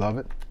like it, love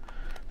it.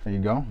 There you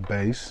go,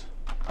 base.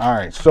 All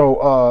right,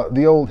 so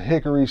the old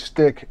hickory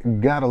stick,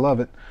 gotta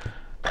love it.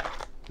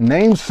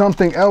 Name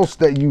something else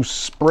that you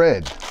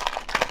spread.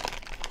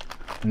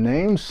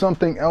 Name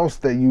something else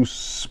that you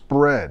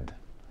spread.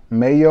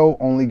 Mayo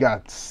only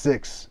got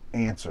 6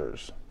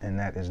 answers, and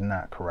that is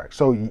not correct.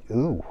 So,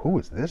 ooh, who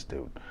is this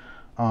dude?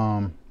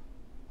 I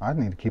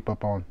need to keep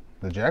up on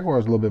the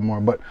Jaguars a little bit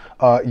more. But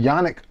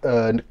Yannick,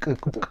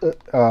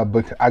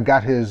 but I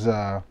got his,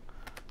 I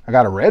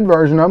got a red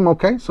version of him.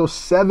 Okay, so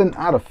 7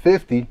 out of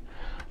 50.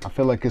 I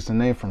feel like it's a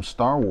name from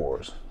Star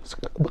Wars.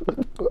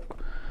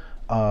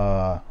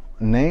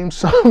 Name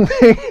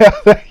something.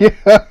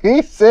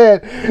 He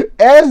said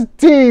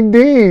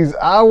STDs.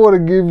 I want to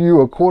give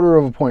you a 1/4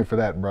 of a point for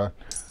that, bro.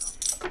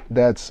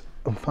 That's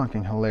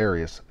fucking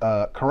hilarious.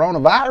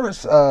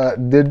 Coronavirus.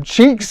 The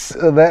cheeks.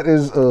 That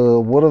is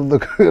one of the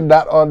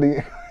not on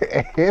the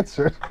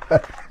answers.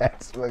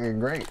 That's fucking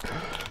great.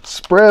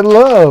 Spread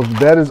love.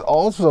 That is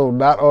also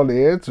not on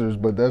the answers,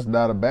 but that's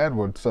not a bad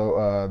one. So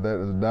that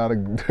is not a.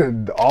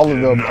 All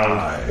of them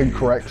are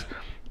incorrect.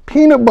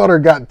 Peanut butter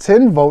got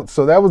 10 votes,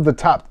 so that was the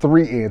top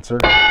 3 answer.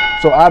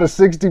 So out of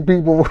 60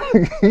 people,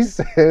 he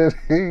said,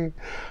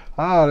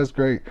 oh, that's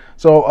great.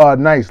 So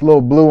nice,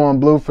 little blue on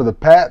blue for the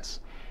Pats.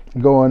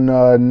 Going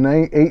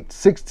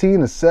 16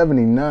 to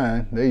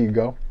 79. There you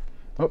go.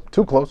 Oh,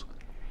 too close.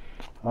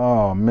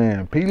 Oh,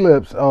 man.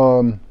 P-Lips.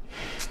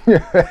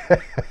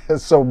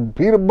 So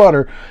peanut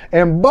butter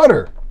and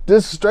butter.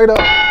 Just straight up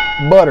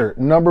butter.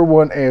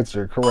 #1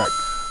 answer, correct.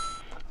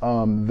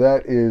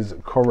 That is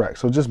correct.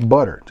 So just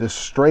butter, just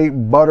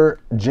straight butter.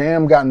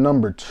 Jam got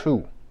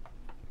 #2.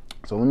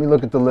 So let me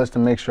look at the list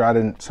and make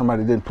sure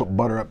somebody didn't put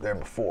butter up there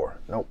before.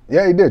 Nope.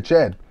 Yeah, he did,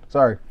 Chad.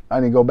 Sorry, I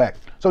need to go back.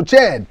 So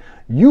Chad,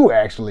 you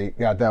actually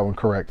got that one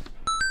correct.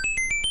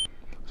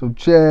 So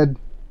Chad,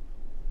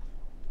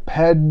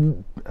 Darvis.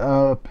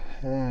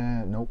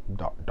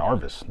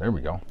 There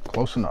we go.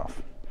 Close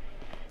enough.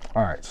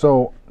 All right,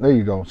 so there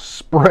you go.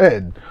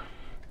 Spread.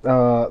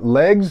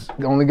 Legs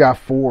only got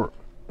 4.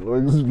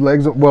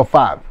 Legs, well,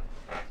 5.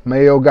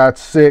 Mayo got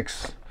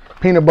 6.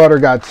 Peanut butter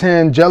got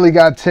 10. Jelly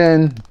got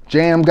 10.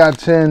 Jam got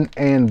 10.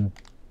 And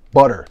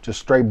butter, just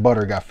straight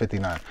butter, got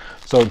 59.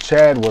 So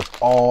Chad was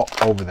all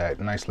over that.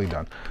 Nicely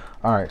done.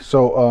 All right,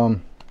 so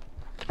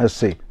let's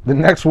see. The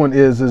next one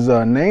is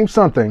name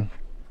something.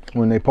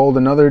 When they polled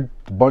another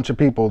bunch of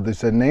people, they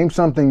said, name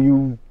something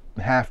you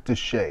have to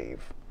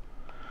shave.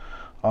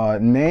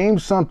 Name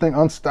something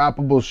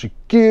unstoppable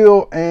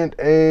Shaquille and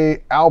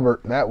a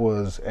Albert. That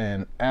was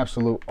an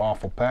absolute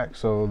awful pack.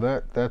 So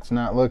that's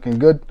not looking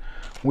good.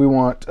 We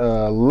want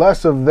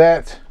less of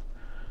that.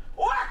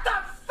 What the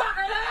fuck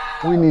are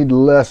that? We need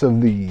less of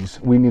these.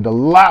 We need a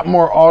lot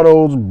more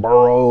autos,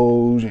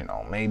 burrows, you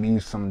know, maybe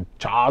some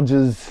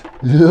charges.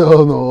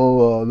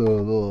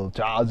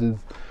 Charges.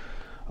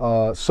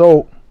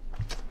 So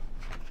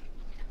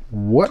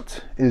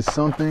what is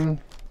something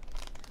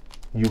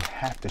you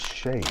have to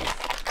shave?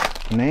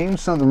 Name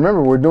something.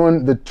 Remember, we're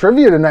doing the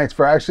trivia tonight's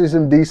for actually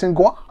some decent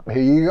guap.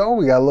 Here you go.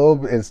 We got a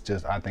little. It's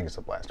just, I think it's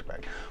a blaster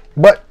pack,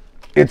 but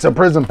it's a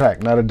Prizm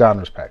pack, not a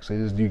Donruss pack. So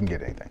you can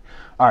get anything.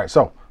 All right.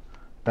 So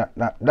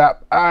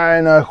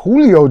and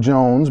Julio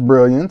Jones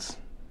brilliance.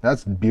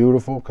 That's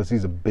beautiful because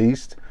he's a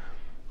beast.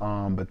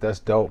 But that's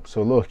dope.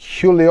 So a little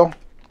Julio.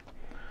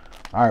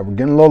 All right, we're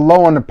getting a little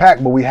low on the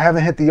pack, but we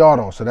haven't hit the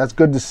auto, so that's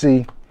good to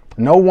see.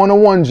 No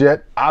 101s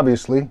yet,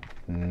 obviously.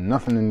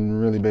 Nothing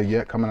really big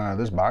yet coming out of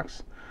this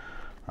box.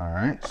 All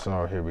right,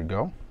 so here we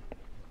go.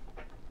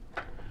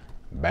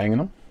 Banging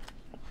them.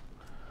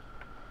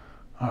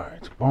 All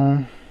right,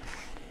 boom.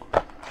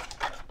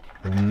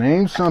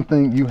 Name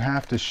something you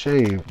have to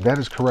shave. That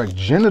is correct.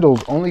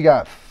 Genitals only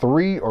got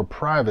 3 or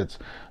privates,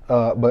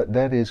 but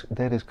that is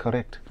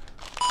correct.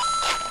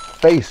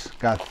 Face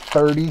got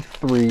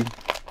 33.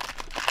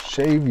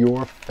 Shave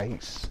your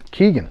face.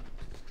 Keegan.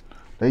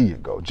 There you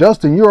go.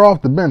 Justin, you're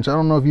off the bench. I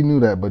don't know if you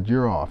knew that, but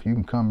you're off. You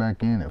can come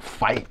back in and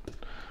fight.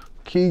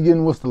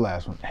 Keegan, what's the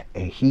last one?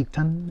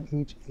 Heaton.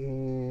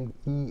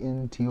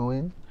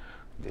 Henton.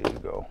 There you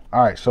go.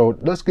 All right, so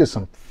let's get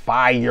some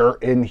fire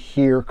in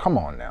here. Come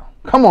on now.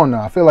 Come on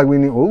now. I feel like we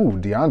need, ooh,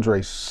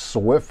 DeAndre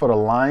Swift for the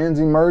Lions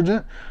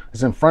emergent.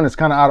 It's in front. It's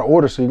kind of out of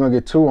order, so you're going to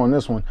get 2 on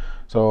this one.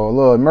 So a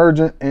little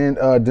emergent and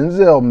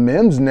Denzel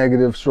Mims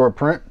negative short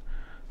print,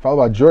 followed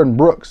by Jordan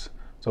Brooks.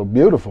 So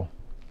beautiful.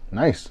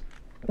 Nice.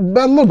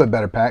 But a little bit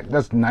better pack.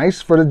 That's nice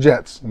for the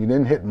Jets. You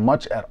didn't hit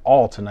much at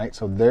all tonight,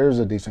 so there's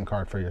a decent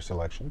card for your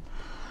selection.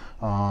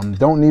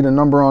 Don't need a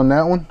number on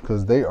that one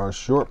because they are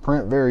short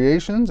print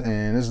variations.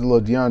 And this is a little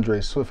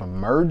DeAndre Swift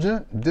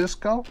emergent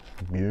disco.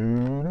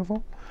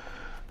 Beautiful.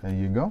 There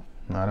you go.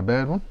 Not a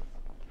bad one.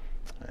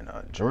 And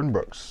Jordan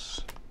Brooks.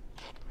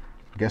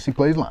 Guess he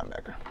plays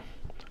linebacker.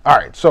 All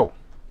right, so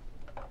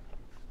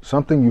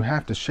something you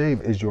have to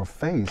shave is your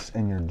face,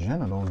 and your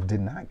genitals did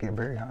not get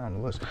very high on the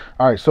list.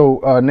 All right, so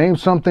name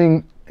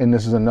something, and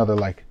this is another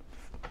like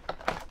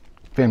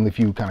Family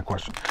Feud kind of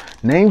question.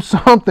 Name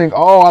something.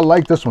 Oh, I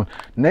like this one.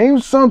 Name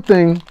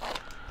something.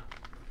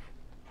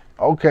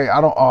 Okay,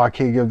 I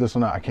can't give this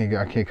one out. I can't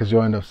because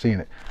you'll end up seeing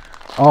it.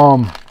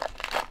 All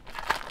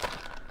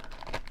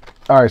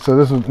right, so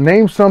this is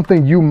name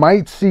something you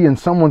might see in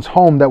someone's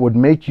home that would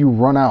make you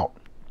run out.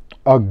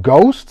 A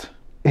ghost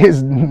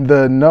is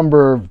the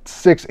number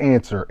 6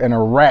 answer, and a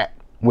rat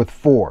with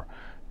 4.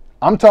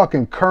 I'm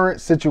talking current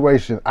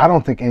situation. I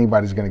don't think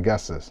anybody's going to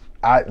guess this.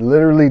 I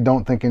literally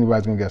don't think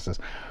anybody's going to guess this.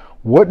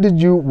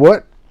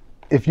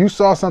 If you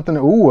saw something,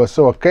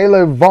 so a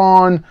Caleb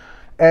Vaughn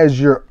as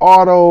your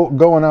auto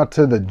going out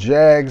to the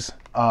Jags.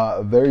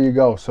 There you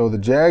go. So the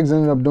Jags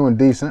ended up doing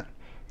decent.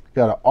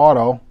 Got an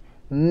auto.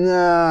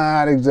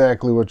 Not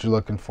exactly what you're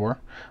looking for.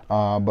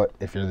 But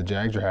if you're the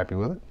Jags, you're happy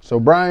with it. So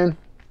Brian,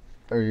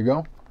 there you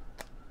go.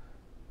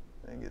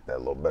 Get that a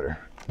little better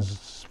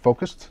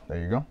focused. There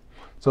you go.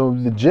 So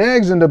the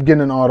Jags end up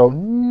getting an auto.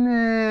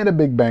 Not a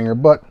big banger,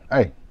 but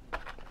hey,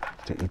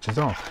 to each his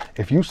own.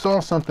 If you saw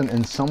something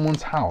in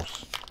someone's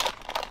house,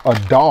 a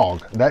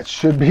dog, that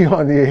should be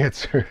on the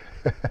answer.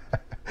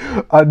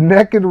 A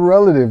naked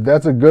relative,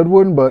 that's a good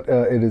one, but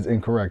it is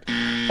incorrect.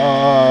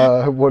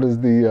 What is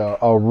the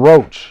a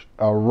roach?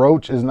 A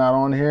roach is not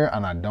on here,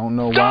 and I don't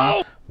know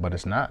why, but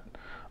it's not.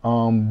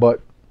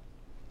 But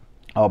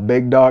a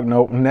big dog,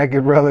 nope.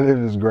 Naked relative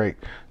is great.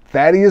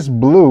 Thaddeus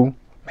Blue,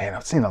 man,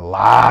 I've seen a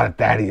lot of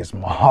Thaddeus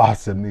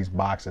Moss in these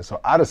boxes. So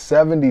out of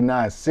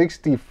 79,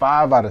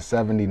 65 out of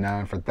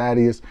 79 for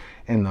Thaddeus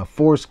and the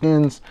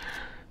foreskins.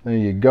 There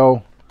you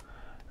go.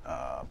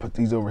 Put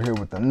these over here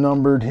with the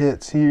numbered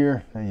hits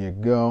here. There you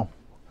go.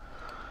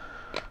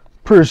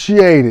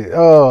 Appreciate it.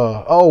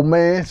 Oh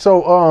man.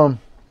 So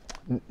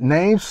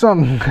name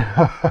something.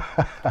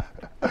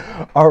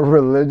 Our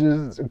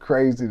religious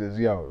craziness,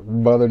 yo,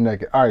 mother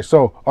naked. All right,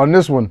 so on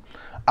this one,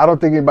 I don't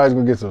think anybody's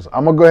gonna get this.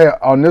 I'm gonna go ahead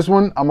on this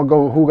one. I'm gonna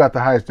go. Who got the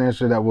highest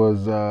answer? That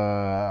was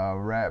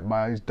rat,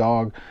 mice,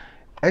 dog.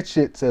 That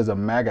shit says a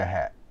MAGA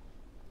hat.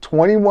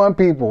 21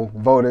 people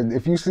voted.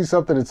 If you see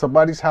something in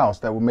somebody's house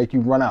that will make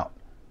you run out,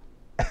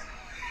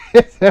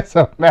 it says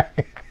a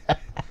MAGA hat.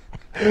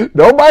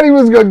 Nobody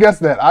was gonna guess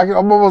that.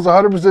 I'm almost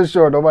 100%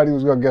 sure nobody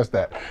was gonna guess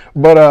that.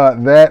 But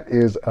that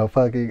is a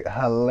fucking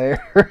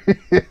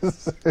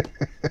hilarious.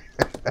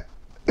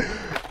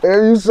 If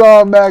you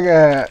saw a MAGA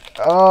hat,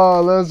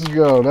 oh, let's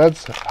go.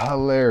 That's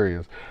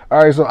hilarious.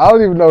 All right, so I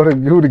don't even know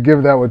who to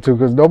give that one to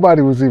because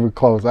nobody was even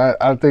close.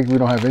 I think we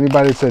don't have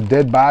anybody that said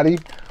dead body.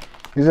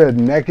 You said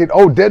naked.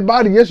 Oh, dead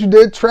body. Yes, you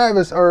did.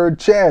 Travis or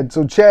Chad.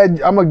 So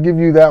Chad, I'm gonna give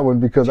you that one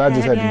because I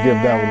just had to give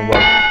that one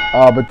away.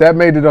 But that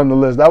made it on the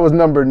list. That was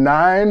number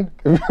 9.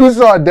 If you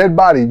saw a dead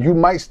body, you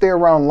might stay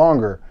around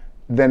longer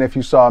than if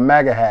you saw a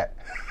MAGA hat.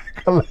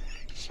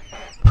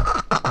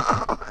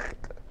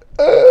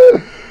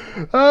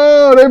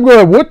 Oh, they're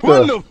going, what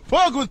the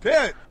fuck was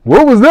that?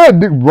 What was that?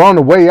 We're on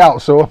the way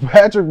out. So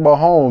Patrick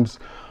Mahomes,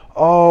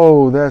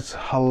 oh, that's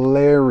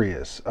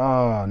hilarious.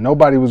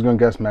 Nobody was going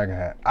to guess MAGA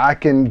hat. I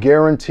can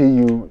guarantee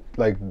you,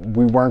 like,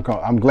 we weren't going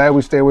to. I'm glad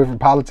we stay away from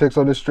politics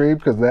on this stream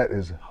because that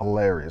is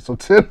hilarious. So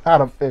 10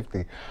 out of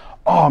 50.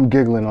 Oh, I'm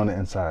giggling on the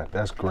inside.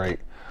 That's great.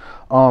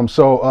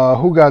 So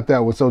who got that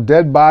one? So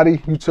dead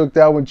body, you took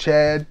that one,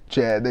 Chad.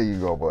 Chad, there you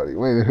go, buddy.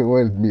 Way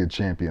to be a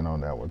champion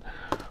on that one.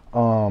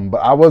 But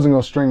I wasn't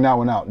gonna string that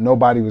one out.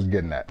 Nobody was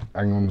getting that.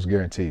 I can almost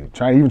guarantee you.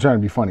 Even trying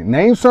to be funny.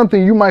 Name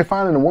something you might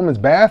find in a woman's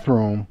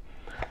bathroom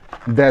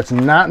that's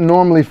not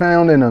normally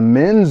found in a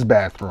men's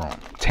bathroom.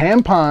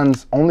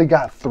 Tampons only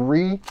got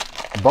 3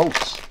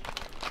 votes.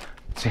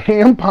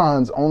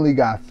 Tampons only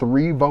got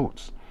 3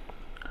 votes.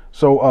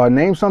 So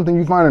name something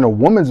you find in a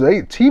woman's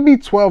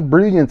TB12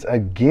 brilliance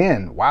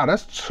again. Wow,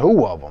 that's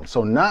 2 of them.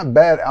 So not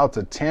bad out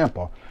to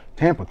Tampa.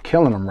 Tampa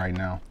killing them right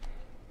now.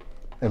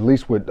 At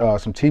least with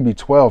some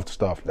TB12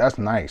 stuff. That's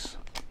nice.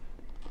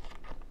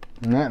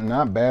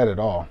 Not bad at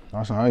all.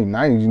 That's all you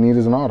need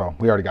is an auto.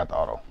 We already got the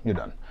auto. You're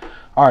done.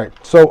 All right.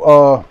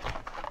 So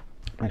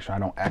make sure I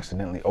don't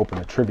accidentally open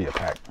the trivia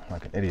pack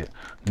like an idiot.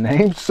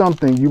 Name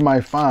something you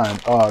might find.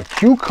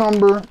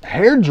 Cucumber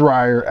hair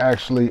dryer.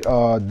 Actually,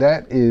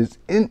 that is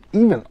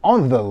even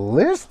on the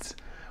list.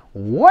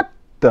 What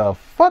the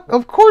fuck?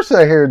 Of course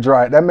a hair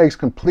dryer. That makes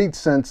complete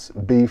sense.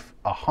 Beef,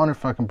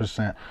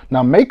 100%.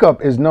 Now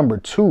makeup is number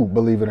 2,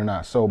 believe it or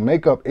not. So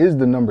makeup is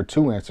the number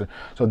 2 answer.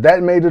 So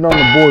that made it on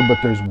the board, but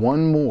there's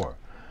one more.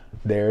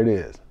 There it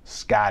is.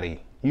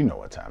 Scotty. You know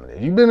what time it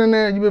is. You've been in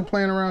there, you've been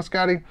playing around,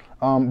 Scotty.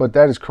 But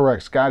that is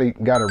correct. Scotty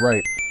got it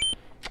right.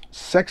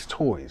 Sex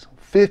toys.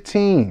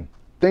 15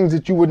 things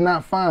that you would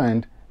not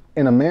find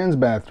in a man's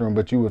bathroom,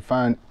 but you would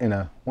find in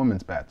a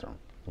woman's bathroom.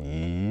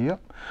 Yep.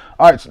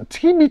 All right, so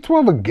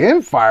TB12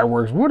 again,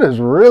 fireworks. What is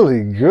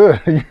really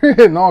good? You're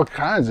hitting all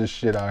kinds of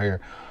shit out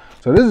here.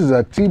 So this is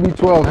a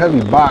TB12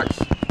 heavy box.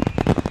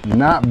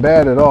 Not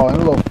bad at all. And a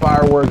little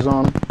fireworks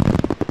on them.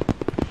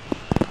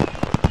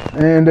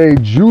 And a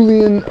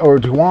Julian or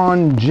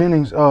Juan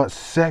Jennings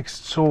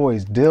sex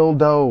toys,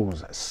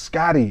 dildos.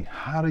 Scotty,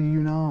 how do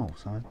you know,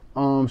 son?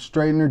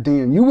 Straightener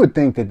DM. You would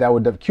think that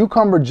would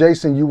Cucumber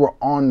Jason, you were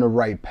on the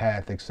right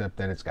path, except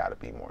that it's got to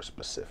be more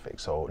specific.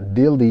 So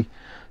dildy.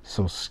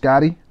 So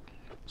Scotty,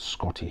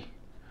 Scotty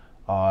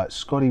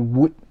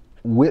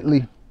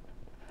Whitley.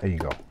 There you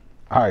go.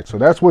 All right, so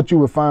that's what you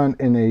would find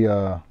in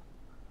a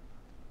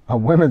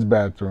women's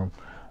bathroom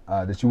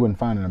that you wouldn't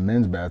find in a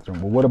men's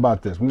bathroom. But what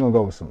about this? We're gonna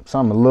go with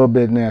something a little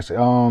bit nasty.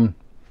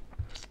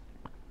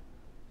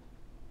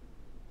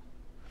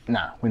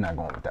 Nah, we're not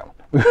going with that one.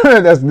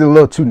 That's a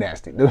little too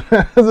nasty.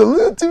 That's a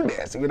little too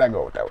nasty. We're not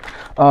going with that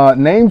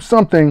one. Name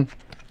something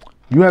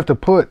you have to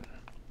put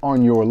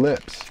on your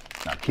lips.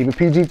 Now, keep it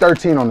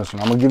PG-13 on this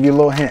one. I'm going to give you a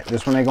little hint.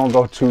 This one ain't going to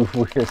go too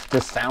weird.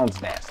 This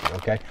sounds nasty,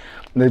 okay?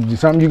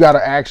 Something you got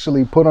to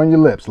actually put on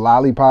your lips.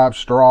 Lollipop,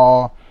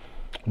 straw.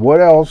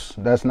 What else?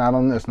 That's not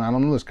on this. Not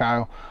on the list,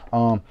 Kyle.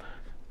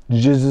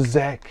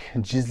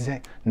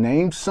 Jizzack.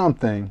 Name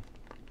something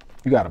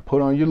you got to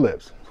put on your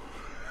lips.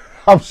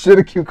 I'm sure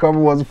the cucumber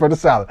wasn't for the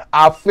salad.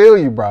 I feel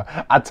you, bro.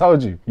 I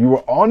told you. You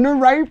were on the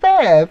right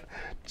path.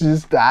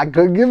 Just, I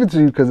couldn't give it to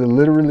you because it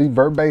literally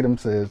verbatim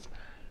says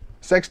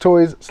sex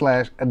toys / a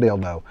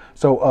dildo.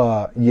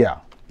 So, yeah.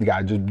 You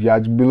gotta just be a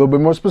little bit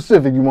more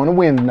specific. You want to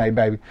win tonight,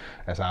 baby.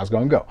 That's how it's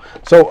going to go.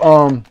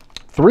 So,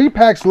 3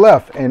 packs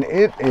left, and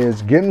it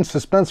is getting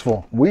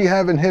suspenseful. We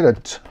haven't hit a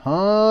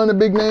ton of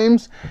big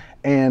names,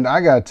 and I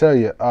got to tell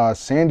you,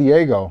 San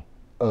Diego,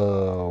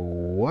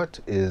 what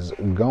is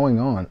going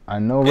on? I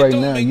know right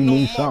now you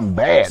need something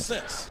bad.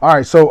 All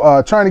right,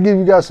 so trying to give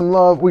you guys some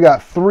love. We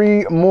got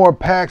 3 more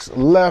packs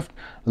left.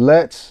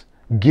 Let's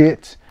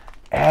get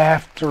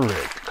after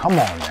it. Come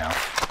on now.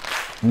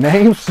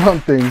 Name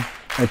something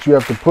that you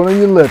have to put on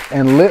your lip,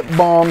 and lip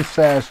balm /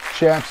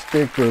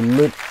 chapstick or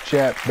lip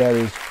chap. That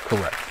is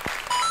correct.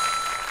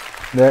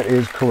 That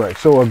is correct.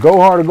 So a go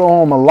hard or go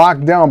home, a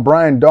lockdown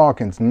Brian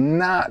Dawkins.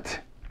 Not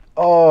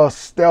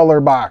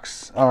stellar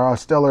box, or a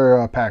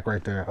stellar pack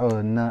right there.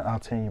 I'll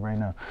tell you right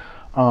now.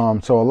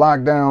 So a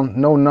lockdown,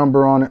 no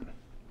number on it.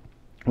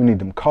 We need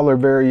them color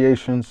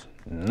variations.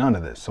 None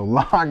of this. So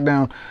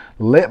lockdown,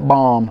 lip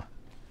balm,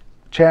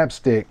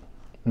 chapstick,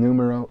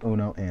 numero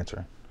uno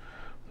answer.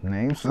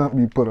 Name something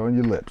you put on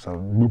your lips.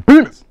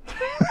 Penis.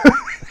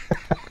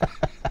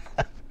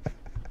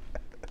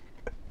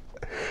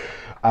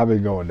 I've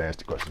been going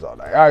nasty questions all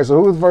night. All right, so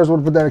who was the first one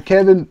to put that?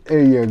 Kevin,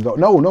 there you go.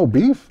 No,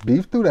 Beef.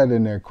 Beef threw that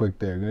in there quick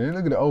there.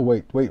 Look at it. Oh,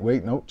 wait.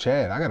 No,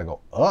 Chad, I got to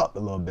go up a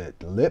little bit.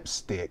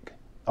 Lipstick.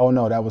 Oh,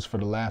 no, that was for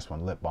the last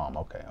one. Lip balm.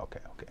 Okay.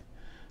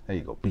 There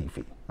you go.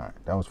 Beefy. All right,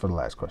 that was for the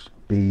last question.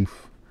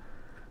 Beef.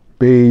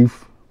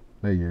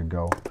 There you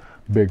go.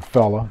 Big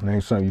fella.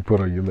 Name something you put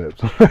on your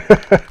lips.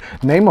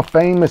 Name a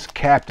famous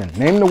captain.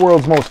 Name the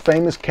world's most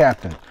famous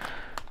captain.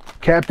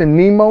 Captain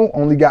Nemo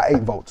only got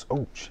 8 votes.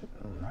 Oh, shit.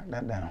 Knock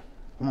that down.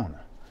 Come on now.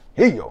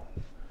 Here you go.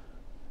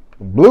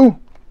 Blue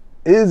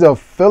is a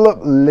Philip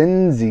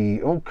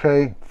Lindsay.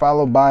 Okay.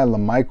 Followed by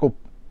LaMichael.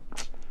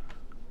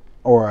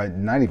 Or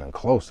not even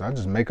close. Did I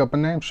just make up a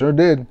name? Sure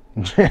did.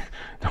 Don't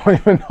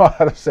even know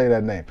how to say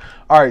that name.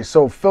 All right.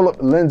 So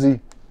Philip Lindsay.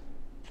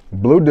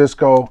 Blue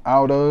Disco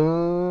out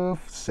of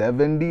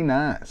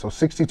 79. So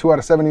 62 out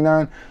of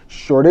 79.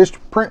 Shortish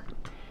print.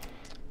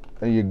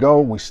 There you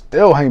go. We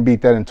still ain't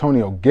beat that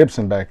Antonio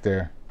Gibson back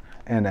there.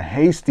 And a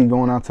hasty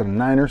going out to the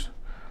Niners.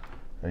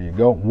 There you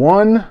go.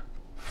 One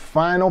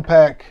final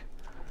pack.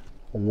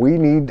 We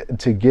need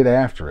to get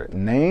after it.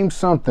 Name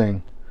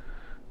something.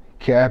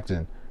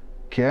 Captain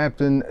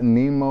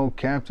Nemo,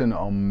 Captain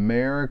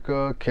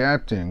America,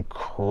 Captain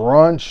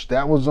Crunch.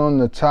 That was on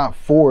the top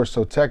 4,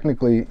 so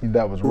technically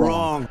that was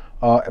wrong.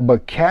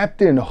 But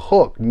Captain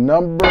Hook,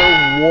 number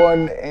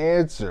 1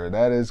 answer.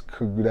 That is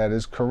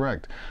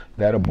correct.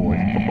 That a boy.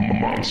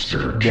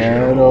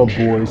 That a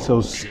boy. So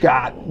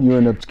Scott, you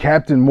end up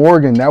Captain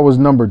Morgan. That was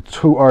number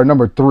 2 or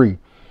number 3.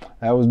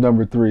 That was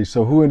number 3.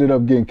 So who ended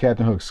up getting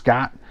Captain Hook?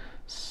 Scott.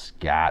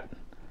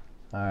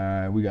 All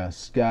right, we got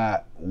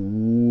Scott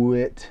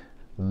Whitley.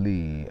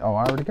 Oh,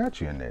 I already got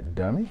you in there,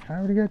 dummy. I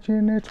already got you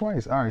in there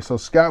twice. All right, so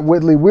Scott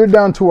Whitley, we're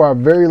down to our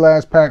very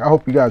last pack. I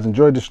hope you guys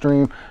enjoyed the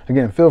stream.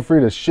 Again, feel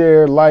free to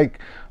share, like,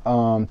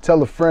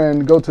 tell a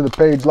friend, go to the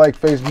page, like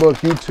Facebook,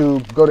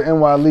 YouTube, go to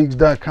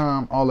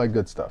nyleagues.com, all that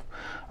good stuff.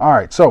 All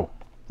right, so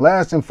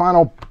last and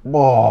final.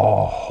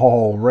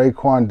 Oh,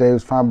 Raekwon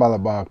Davis, fine by the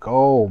box.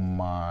 Oh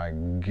my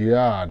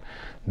God,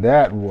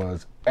 that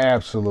was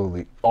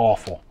absolutely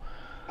awful.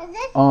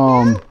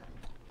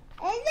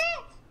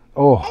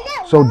 Oh,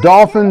 so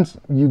Dolphins,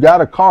 you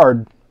got a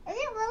card. Is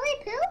it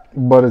really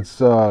poop? But it's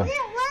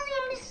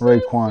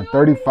Raekwon,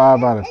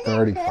 35 out of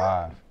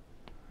 35.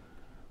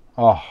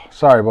 Oh,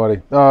 sorry,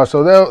 buddy.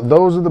 So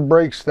those are the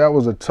breaks. That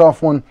was a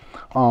tough one.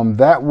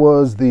 That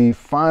was the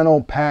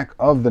final pack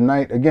of the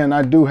night. Again,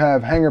 I do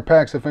have hanger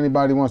packs if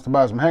anybody wants to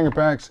buy some hanger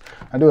packs.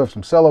 I do have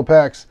some cello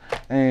packs,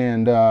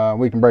 and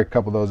we can break a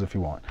couple of those if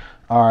you want.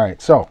 All right,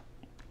 so,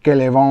 que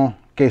le vent,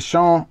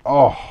 question.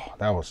 Oh,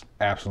 that was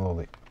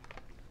absolutely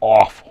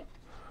awful.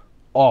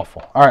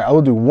 Awful. All right, I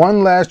will do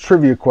one last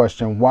trivia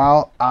question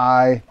while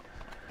I...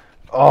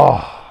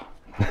 Oh,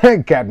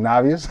 Captain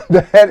Obvious.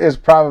 That is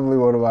probably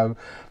one of my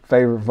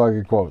favorite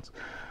fucking quotes.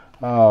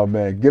 Oh,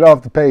 man. Get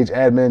off the page,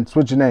 admin.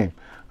 Switch your name.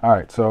 All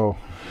right, so,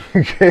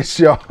 in case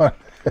y'all...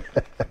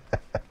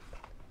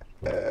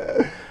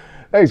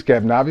 Thanks,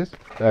 Captain Obvious.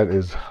 That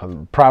is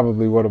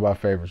probably one of my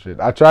favorite shit.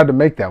 I tried to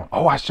make that one.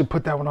 Oh, I should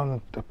put that one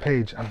on the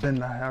page. I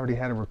already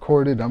had it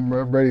recorded. I'm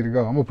ready to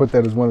go. I'm going to put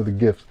that as one of the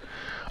gifts.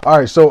 All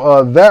right,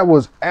 so that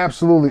was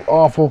absolutely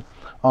awful.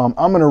 I'm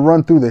going to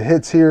run through the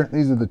hits here.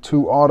 These are the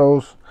 2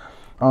 autos.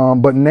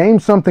 But name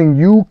something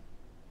you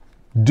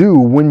do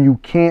when you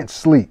can't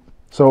sleep.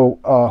 So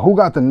who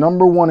got the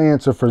number 1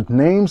 answer for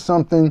name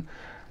something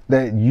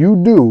that you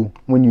do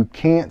when you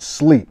can't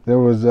sleep? There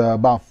was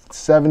about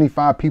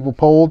 75 people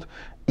polled.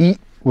 Eat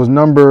was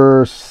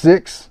number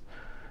 6.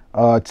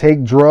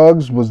 Take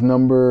drugs was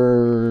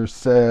number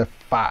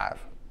 5.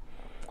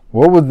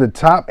 What was the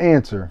top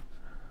answer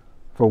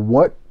for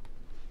what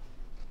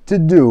to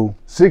do?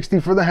 60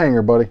 for the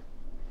hanger, buddy.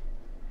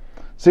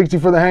 60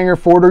 for the hanger,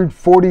 40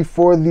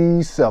 for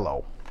the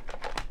cello.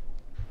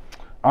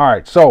 All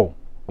right, so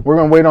we're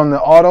going to wait on the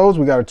autos.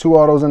 We got our 2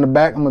 autos in the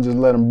back. I'm going to just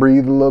let them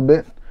breathe a little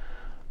bit.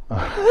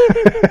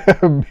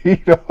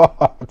 Beat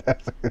off.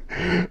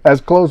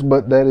 That's close,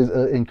 but that is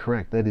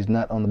incorrect. That is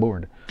not on the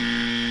board.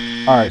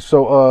 All right,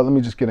 so let me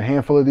just get a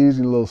handful of these.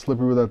 Get a little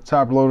slippery without the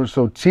top loader.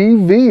 So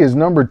TV is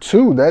number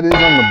 2. That is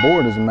on the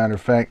board, as a matter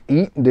of fact.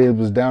 Eat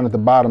was down at the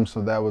bottom,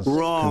 so that was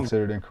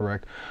considered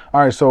incorrect.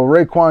 All right, so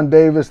Raekwon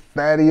Davis,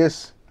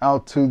 Thaddeus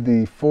out to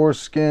the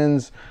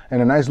Foreskins,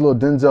 and a nice little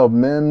Denzel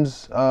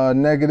Mims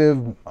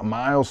negative.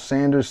 Miles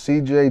Sanders,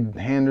 CJ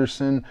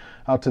Henderson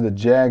out to the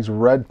Jags,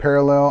 red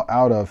parallel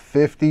out of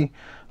 50.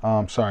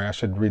 Sorry, I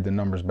should read the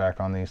numbers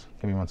back on these.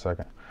 Give me 1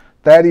 second.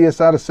 Thaddeus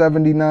out of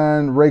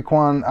 79,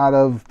 Raekwon out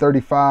of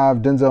 35,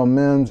 Denzel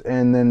Mims,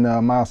 and then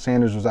Miles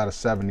Sanders was out of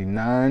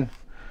 79.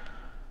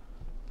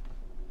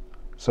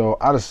 So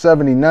out of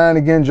 79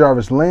 again,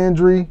 Jarvis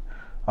Landry,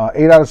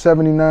 8 out of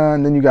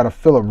 79. Then you got a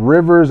Phillip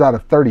Rivers out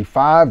of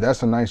 35.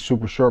 That's a nice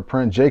super short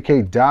print.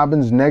 J.K.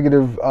 Dobbins,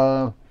 negative,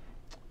 what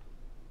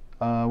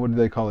do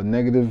they call it?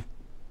 Negative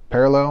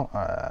parallel,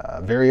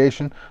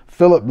 variation.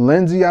 Philip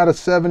Lindsay out of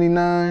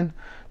 79.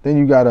 Then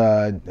you got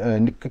a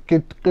 50,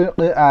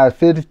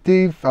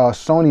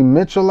 Sony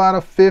Mitchell out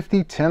of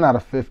 50, 10 out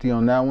of 50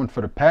 on that one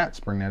for the Pats.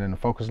 Bring that into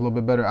focus a little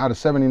bit better. Out of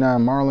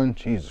 79, Marlon,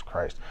 Jesus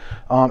Christ.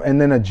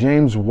 And then a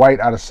James White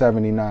out of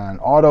 79.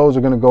 All those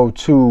are going to go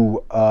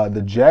to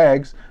the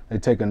Jags. They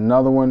take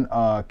another one,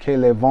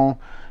 Calevon,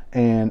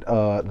 and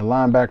the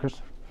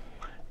linebackers.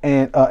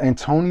 And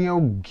Antonio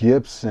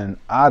Gibson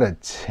out of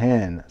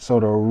 10. So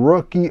the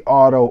rookie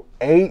auto,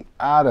 8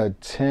 out of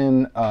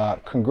 10.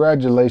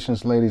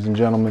 Congratulations, ladies and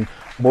gentlemen,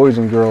 boys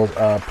and girls.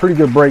 Pretty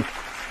good break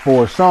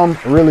for some,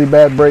 really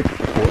bad break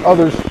for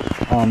others.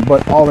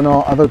 But all in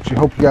all,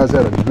 hope you guys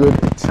had a good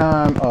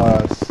time.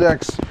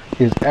 Sex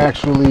is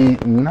actually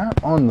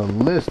not on the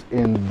list,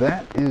 and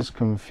that is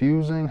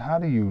confusing. How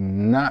do you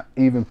not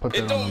even put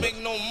that on the list?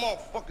 It don't make no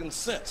motherfucking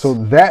sense. So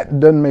that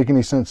doesn't make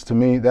any sense to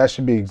me. That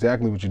should be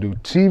exactly what you do.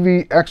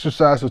 TV,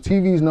 exercise. So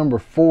TV is number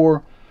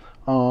 4.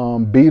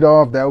 Beat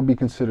off, that would be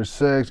considered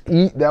sex.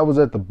 Eat, that was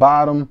at the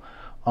bottom.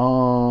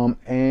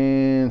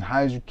 And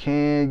high as you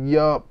can,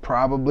 yup,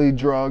 probably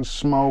drugs,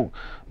 smoke.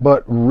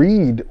 But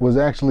read was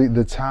actually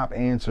the top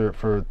answer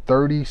for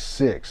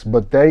 36.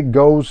 But that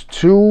goes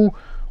to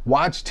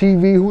watch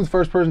TV. Who was the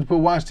first person to put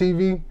watch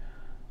TV?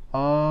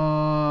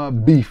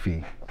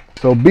 Beefy.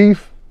 So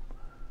Beef,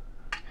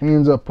 he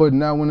ends up putting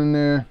that one in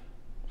there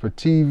for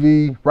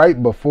TV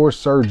right before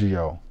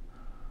Sergio.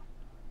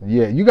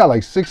 Yeah, you got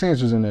like 6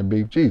 answers in there,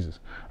 Beef. Jesus.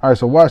 All right,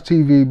 so watch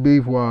TV,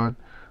 Beef, Wad.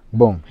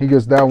 Boom, he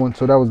gets that one.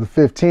 So that was the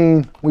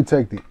 15. We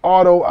take the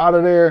auto out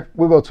of there.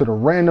 We'll go to the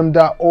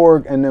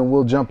random.org, and then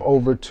we'll jump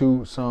over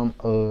to some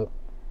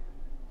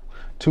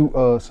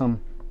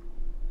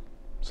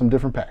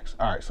different packs.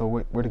 All right, so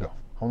where to go?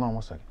 Hold on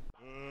one second.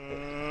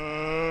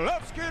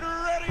 Let's get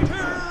ready to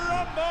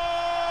rumble.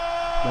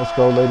 Let's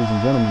go, ladies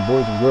and gentlemen,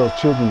 boys and girls,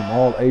 children of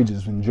all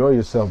ages. Enjoy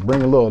yourself.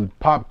 Bring a little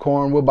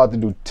popcorn. We're about to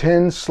do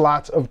 10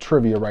 slots of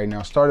trivia right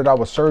now. Started out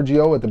with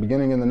Sergio at the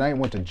beginning of the night.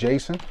 Went to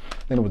Jason.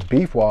 Then it was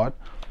Beef Wad.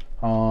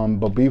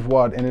 But Beef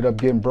Wad ended up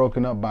getting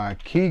broken up by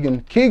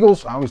Keegan.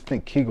 Kegels, I always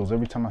think Kegels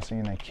every time I see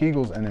your name.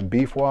 Kegels, and then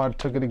Beef Wad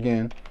took it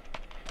again.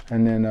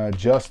 And then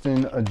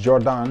Justin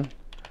Jordan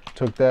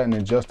took that, and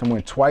then Justin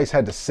went twice,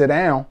 had to sit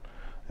down.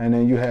 And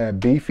then you had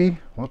Beefy.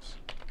 Whoops,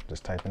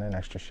 just typing in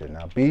extra shit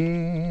now.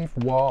 Beef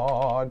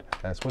Wad,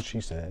 that's what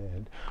she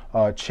said.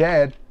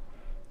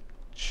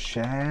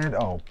 Chad,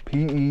 oh,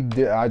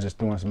 P-E-D, I just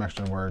doing some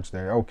extra words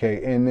there.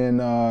 Okay, and then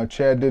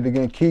Chad did it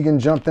again. Keegan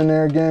jumped in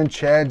there again.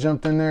 Chad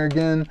jumped in there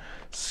again.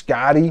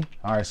 Scotty,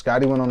 all right,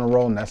 Scotty went on a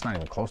roll, and that's not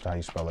even close to how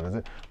you spell it, is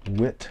it?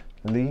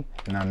 Whitley,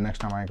 now next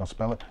time I ain't gonna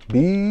spell it.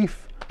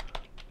 Beef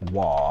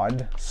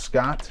Wad,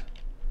 Scott,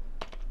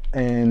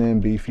 and then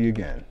Beefy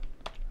again.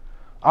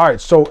 All right,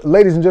 so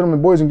ladies and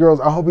gentlemen, boys and girls,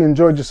 I hope you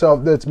enjoyed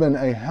yourself. That's been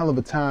a hell of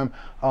a time.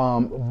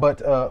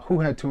 But who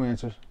had 2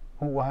 answers?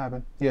 What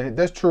happened? Yeah,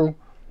 that's true.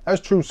 That's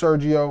true,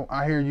 Sergio.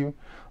 I hear you.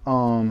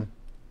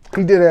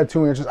 He did have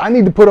 2 answers. I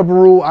need to put up a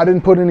rule. I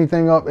didn't put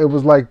anything up. It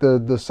was like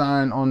the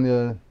sign on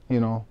the,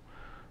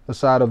 the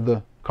side of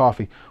the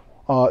coffee.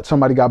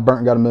 Somebody got burnt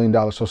and got $1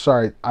 million. So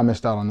sorry, I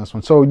missed out on this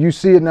one. So you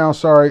see it now.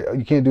 Sorry,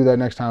 you can't do that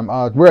next time.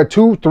 We're at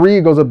 2, 3.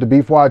 It goes up to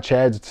Beef Wad.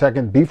 Chad's at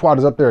 2nd. Beef Wad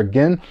is up there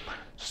again.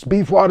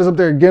 Beef Wad is up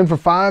there again for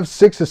 5.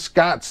 6 is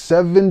Scott.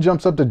 7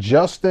 jumps up to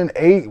Justin.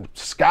 8,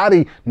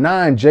 Scotty.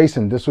 9,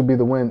 Jason. This would be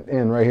the win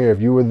in right here.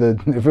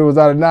 If it was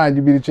out of 9,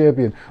 you'd be the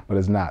champion. But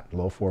it's not.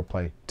 Low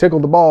foreplay. Tickle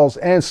the balls.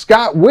 And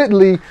Scott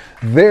Whitley,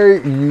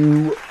 there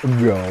you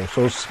go.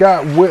 So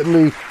Scott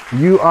Whitley,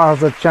 you are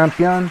the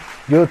champion.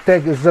 You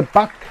take the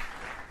puck.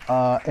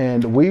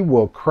 And we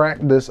will crack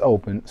this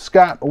open.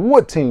 Scott,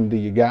 what team do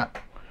you got?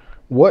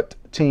 What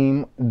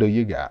team do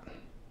you got?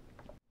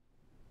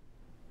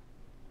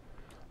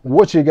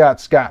 What you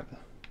got, Scott?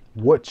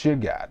 What you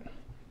got?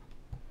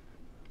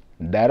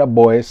 That a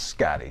boy is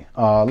Scotty.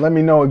 Let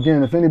me know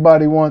again if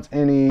anybody wants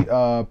any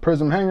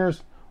Prizm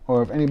hangers,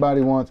 or if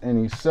anybody wants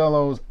any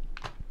cellos.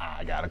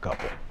 I got a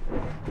couple.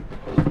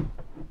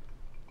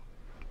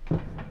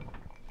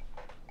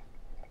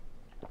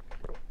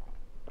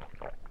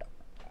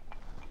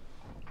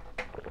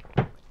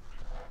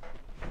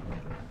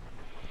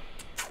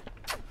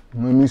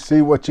 Let me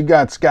see what you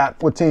got, Scott.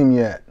 What team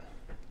you at?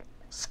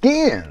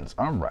 Skins.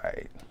 All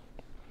right.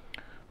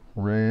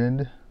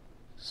 Red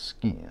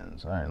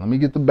Skins. All right, let me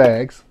get the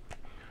bags.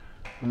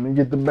 Let me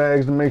get the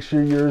bags to make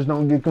sure yours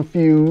don't get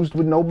confused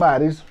with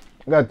nobody's.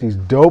 I got these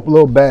dope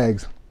little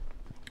bags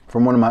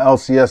from one of my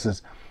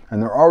LCSs,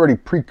 and they're already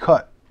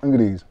pre-cut. Look at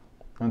these.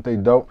 Aren't they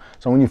dope?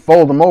 So when you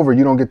fold them over,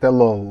 you don't get that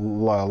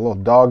little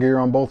dog ear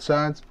on both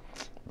sides.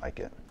 I like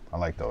it. I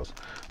like those.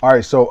 All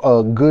right,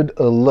 so good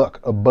luck,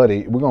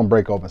 buddy. We're going to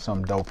break open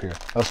something dope here.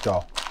 Let's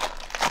go.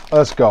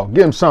 Let's go.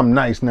 Give him something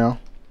nice now.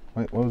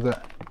 Wait, what was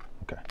that?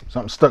 Okay.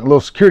 Something stuck. A little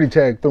security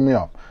tag threw me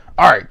off.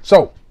 All right,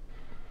 so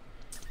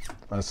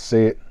Let's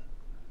see it.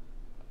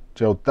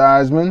 Joe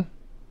Theismann,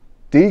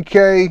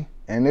 DK,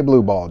 and they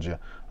blue balled you.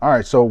 All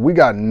right, so we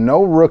got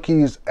no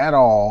rookies at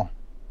all.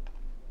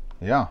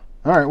 Yeah.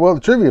 All right, well,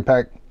 the trivia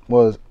pack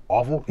was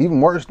awful,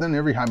 even worse than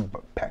every hobby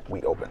pack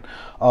we opened.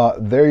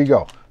 There you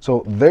go.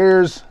 So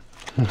there's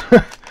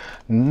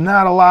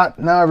not a lot.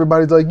 Now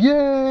everybody's like,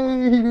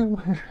 yay,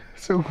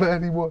 so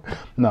glad he won.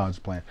 No, I'm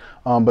just playing.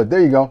 But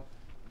there you go.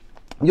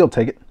 You'll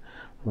take it.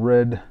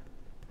 Red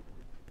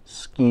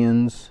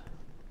Skins.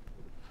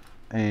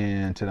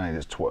 And tonight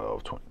is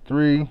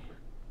 12/23.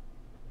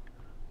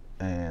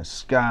 And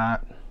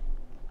Scott.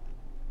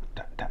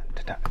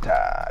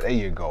 There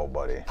you go,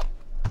 buddy.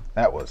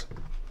 That was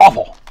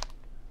awful.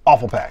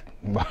 Awful pack.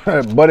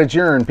 But it's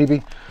yourn,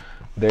 PP.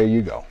 There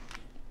you go.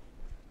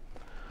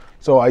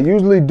 So I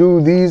usually do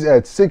these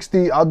at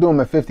 60. I'll do them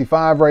at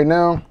 55 right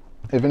now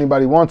if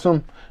anybody wants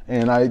them.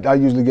 And I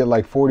usually get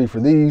like 40 for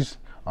these.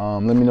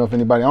 Let me know if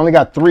anybody. I only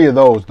got 3 of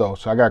those though,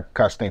 so I got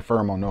to stay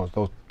firm on those.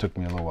 Those took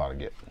me a little while to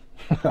get.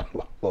 A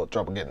little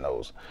trouble getting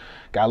those.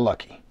 Got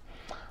lucky.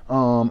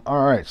 All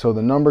right, so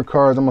the number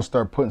cards, I'm gonna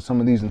start putting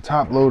some of these in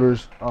top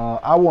loaders.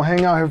 I will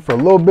hang out here for a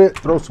little bit,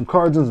 throw some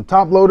cards in some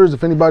top loaders.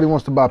 If anybody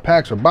wants to buy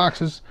packs or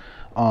boxes,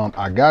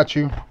 I got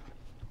you.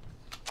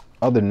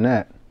 Other than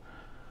that,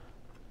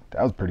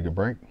 that was a pretty good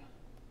break.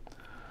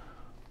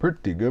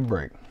 Pretty good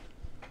break.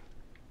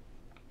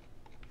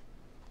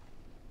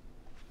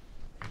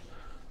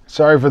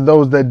 Sorry for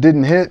those that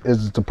didn't hit.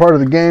 It's a part of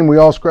the game. We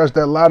all scratched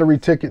that lottery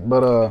ticket,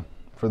 but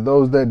for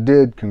those that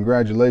did,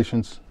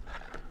 congratulations.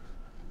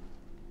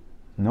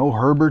 No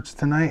Herberts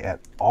tonight at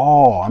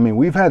all. I mean,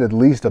 we've had at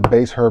least a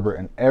base Herbert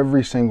in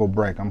every single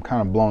break. I'm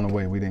kind of blown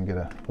away. We didn't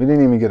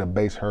even get a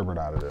base Herbert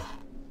out of this.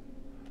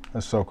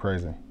 That's so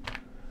crazy.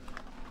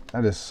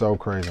 That is so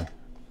crazy.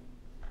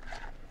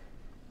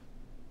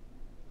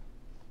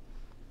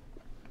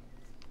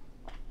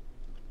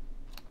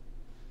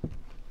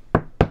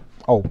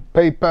 Oh,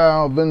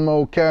 PayPal,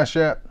 Venmo, Cash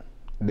App.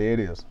 There it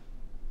is.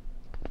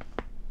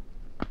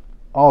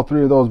 All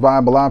 3 of those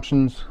viable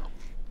options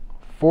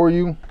for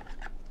you.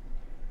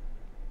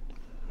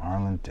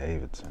 Marlon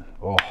Davidson.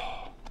 Oh,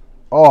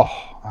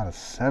 out of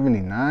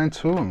 79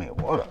 too. I mean,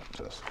 what a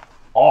just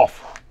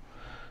awful.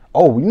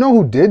 Oh, you know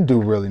who did do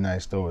really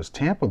nice though is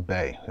Tampa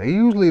Bay. They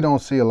usually don't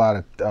see a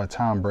lot of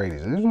Tom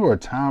Brady's. These were a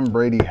Tom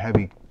Brady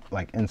heavy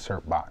like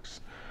insert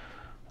box.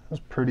 It was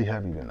pretty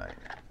heavy tonight.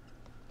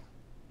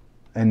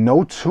 And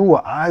no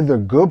Tua either.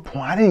 Good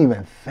point. I didn't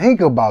even think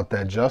about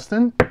that,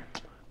 Justin.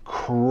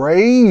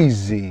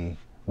 Crazy.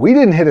 We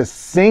didn't hit a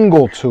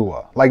single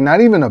Tua. Like not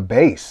even a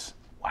base.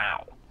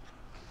 Wow.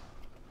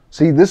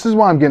 See, this is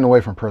why I'm getting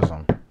away from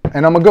Prizm.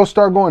 And I'm going to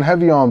start going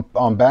heavy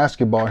on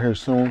basketball here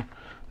soon.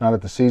 Now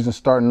that the season's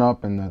starting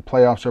up and the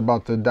playoffs are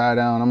about to die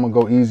down, I'm going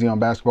to go easy on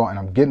basketball and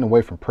I'm getting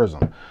away from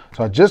Prizm.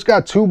 So I just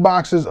got 2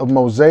 boxes of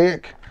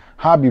Mosaic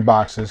hobby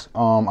boxes.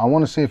 I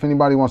want to see if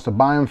anybody wants to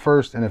buy them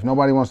first. And if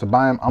nobody wants to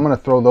buy them, I'm going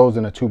to throw those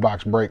in a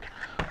 2-box break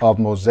of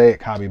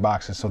Mosaic hobby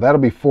boxes. So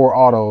that'll be 4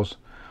 autos,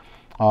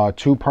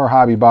 2 per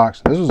hobby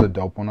box. This was a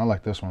dope one. I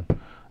like this one.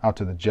 Out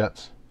to the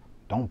Jets.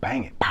 Don't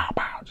bang it. Pow,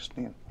 pow. Just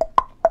need.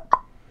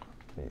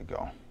 There you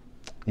go.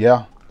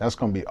 Yeah, that's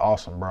going to be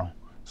awesome, bro.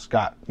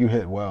 Scott, you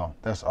hit well.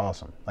 That's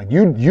awesome. Like,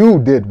 you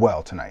did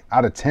well tonight.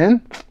 Out of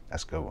 10,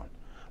 that's a good one.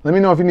 Let me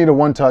know if you need a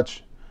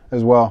 1-touch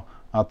as well.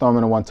 I'll throw them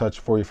in a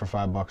 1-touch for you for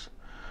 $5.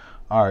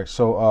 All right,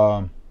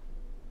 so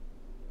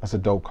that's a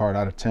dope card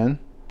out of 10.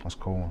 That's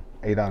cool.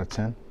 8 out of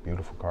 10.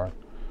 Beautiful card.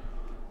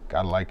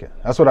 Gotta like it.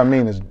 That's what I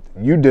mean is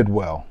you did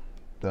well.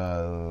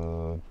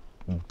 The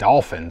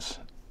Dolphins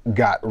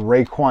got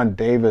Raekwon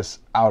Davis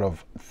out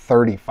of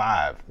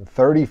 35.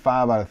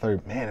 35 out of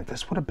 30. Man, if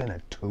this would have been a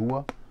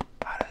Tua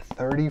out of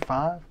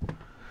 35,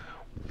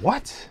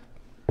 what?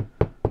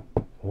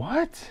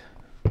 What?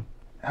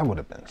 That would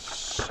have been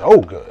so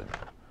good.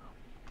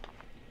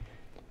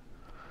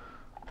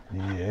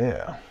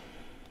 Yeah.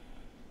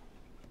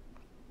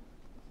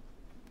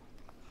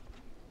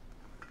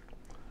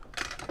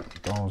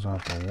 Those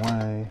out the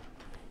way.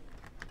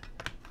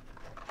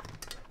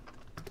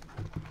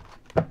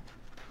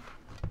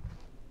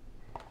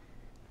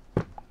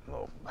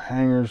 Little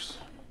hangers.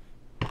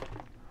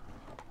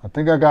 I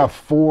think I got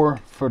 4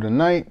 for the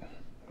night.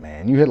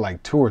 Man, you hit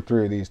like 2 or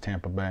 3 of these,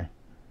 Tampa Bay. I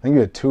think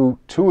you had two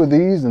of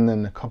these and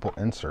then a couple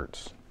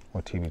inserts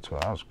with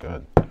TB12. That was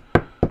good.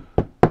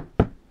 That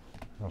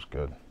was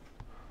good.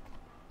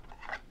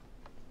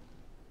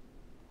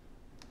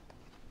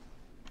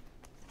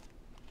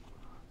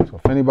 So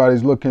if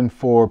anybody's looking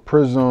for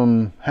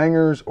Prizm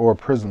hangers or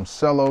Prizm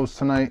cellos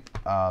tonight,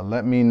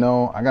 let me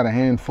know. I got a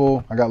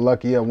handful. I got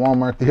lucky at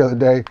Walmart the other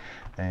day,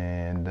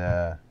 and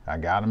I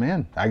got them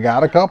in. I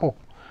got a couple.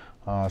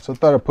 So I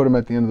thought I'd put them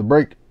at the end of the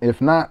break. If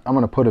not, I'm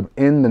going to put them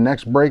in the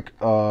next break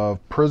of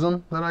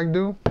Prizm that I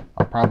do.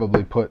 I'll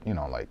probably put, you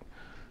know, like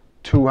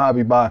 2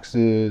 hobby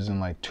boxes and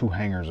like 2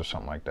 hangers or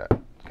something like that.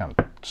 Kind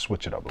of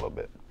switch it up a little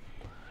bit.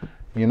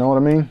 You know what I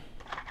mean?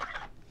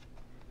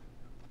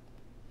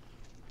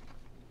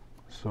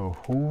 So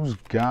who's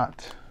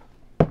got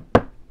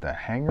the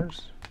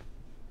hangers?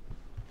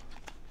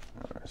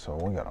 so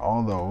we got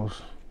all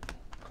those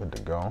good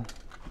to go.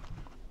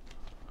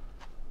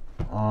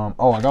 Oh,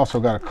 I also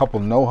got a couple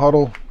no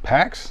huddle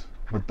packs,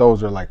 but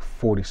those are like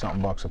 40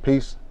 something bucks a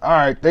piece. All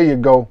right, there you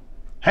go.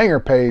 Hanger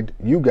paid,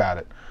 you got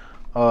it.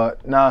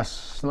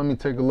 Nas, let me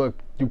take a look.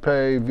 You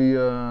pay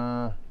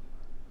via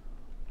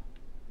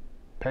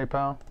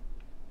PayPal?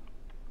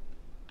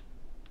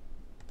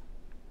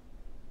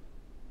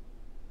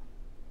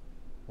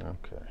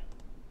 Okay.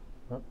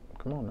 Oh,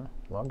 come on now,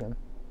 log in.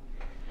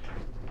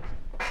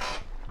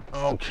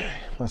 Okay,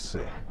 let's see.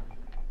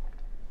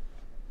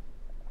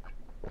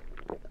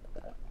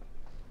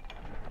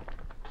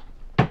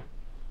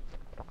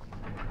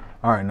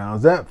 All right, now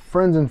is that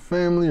friends and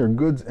family or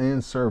goods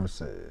and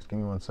services? Give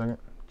me 1 second.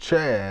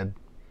 Chad.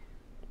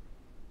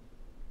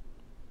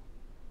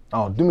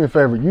 Oh, do me a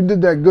favor. You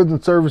did that goods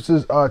and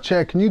services.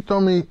 Chad, can you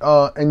throw me,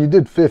 and you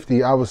did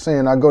 50. I was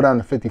saying I'd go down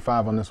to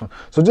 55 on this one.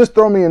 So just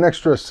throw me an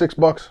extra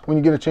 $6 when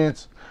you get a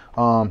chance.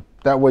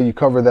 That way you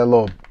cover that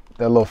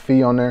little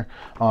fee on there.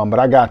 But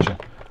I got you.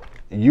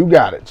 You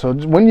got it. So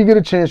when you get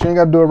a chance, you ain't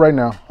got to do it right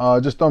now.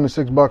 Just throw me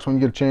 $6 when you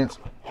get a chance.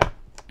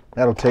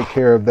 That'll take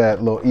care of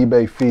that little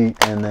eBay fee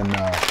and then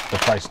the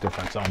price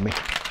difference on me.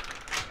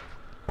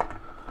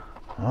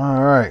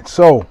 All right,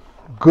 so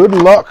good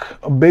luck,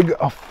 big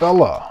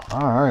fella.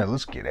 All right,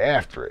 let's get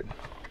after it.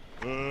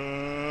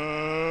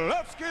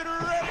 Let's get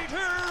ready to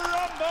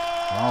rumble.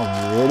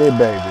 Alrighty,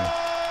 baby.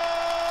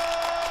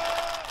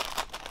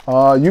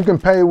 You can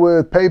pay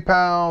with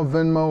PayPal,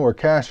 Venmo, or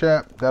Cash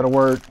App. That'll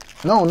work.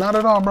 No, not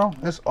at all, bro.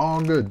 It's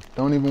all good.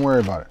 Don't even worry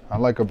about it. I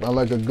like a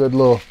good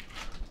little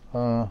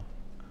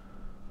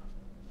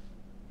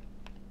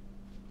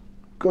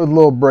good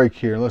little break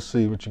here. Let's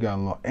see what you got. A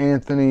little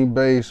Anthony,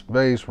 base,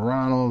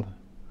 Ronald.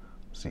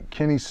 Let's see,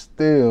 Kenny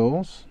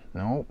Stills.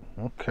 Nope.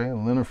 Okay,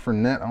 Leonard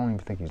Fournette. I don't even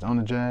think he's on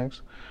the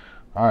Jags.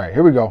 All right,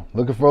 here we go.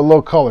 Looking for a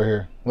little color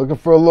here.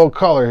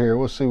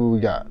 We'll see what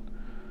we got.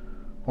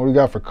 What do we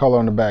got for color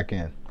on the back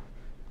end?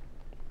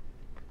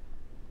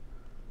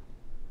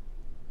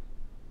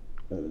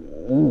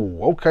 Ooh,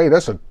 okay,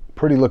 that's a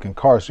pretty looking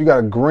card. So you got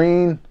a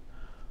green,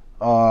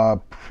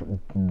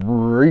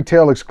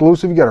 retail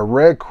exclusive. You got a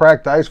red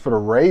cracked ice for the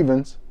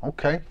Ravens.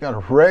 Okay, you got a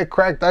red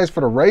cracked ice for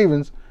the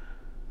Ravens.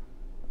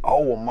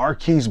 Oh,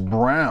 Marquise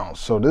Brown.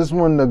 So this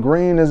one, the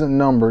green isn't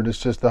numbered. It's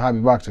just the Hobby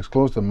Box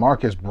exclusive.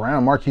 Marquise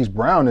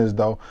Brown is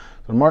though.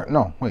 So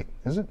no, wait,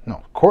 is it?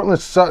 No.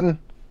 Cortland Sutton.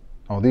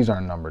 Oh, these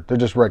aren't numbered. They're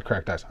just red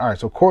cracked ice. All right,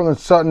 so Cortland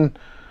Sutton.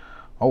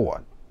 Oh,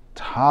 what?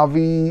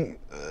 Tavi,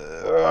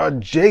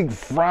 Jake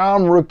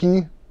Fromm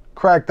rookie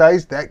cracked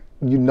ice. That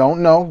you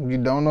don't know. You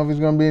don't know if he's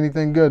going to be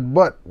anything good,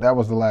 but that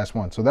was the last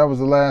one. So that was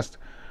the last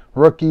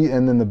rookie,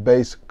 and then the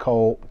base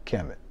Cole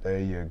Kemet. There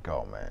you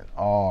go, man.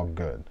 All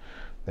good.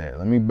 There,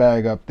 let me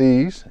bag up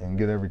these and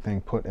get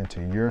everything put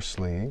into your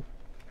sleeve.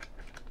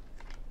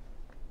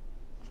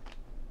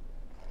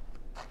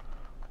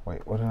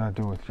 Wait, what did I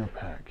do with your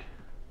pack?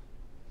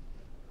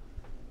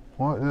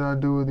 What did I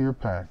do with your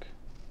pack?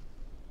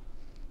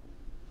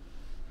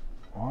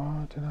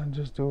 What did I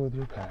just do with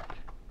your pack?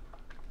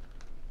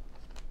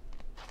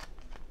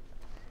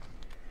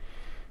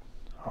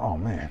 Oh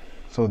man,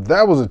 so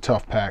that was a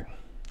tough pack.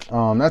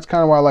 That's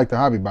kind of why I like the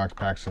Hobby Box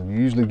packs. So you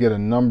usually get a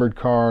numbered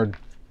card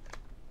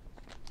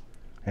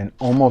in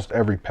almost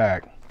every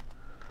pack,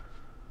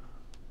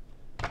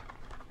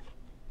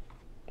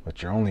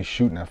 but you're only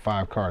shooting at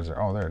 5 cards there.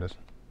 Oh, there it is.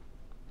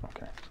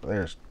 Okay, so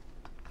there it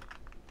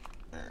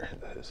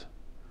is.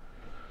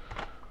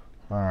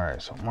 All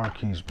right, so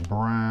Marquise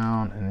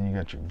Brown, and then you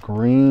got your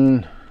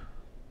green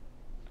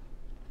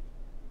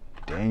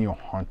Daniel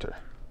Hunter.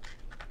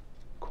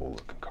 Cool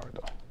looking card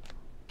though.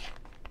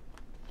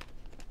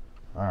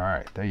 All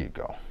right, there you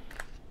go.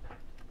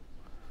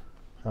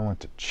 I went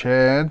to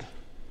Chad.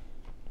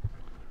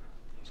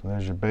 So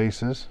there's your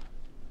bases.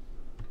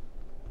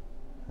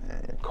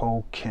 And your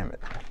Cole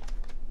Kemet.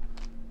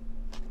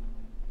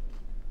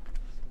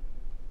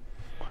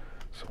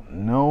 So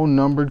no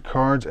numbered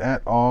cards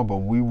at all, but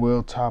we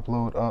will top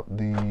load up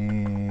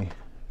the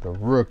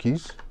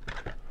rookies.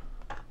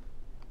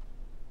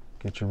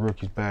 Get your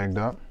rookies bagged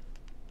up.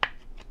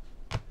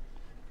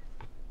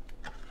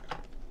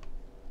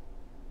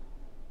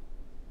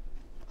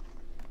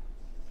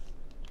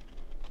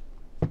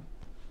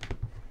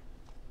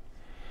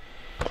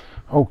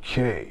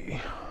 Okay.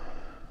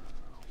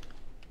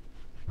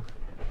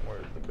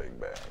 Where's the big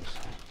bags?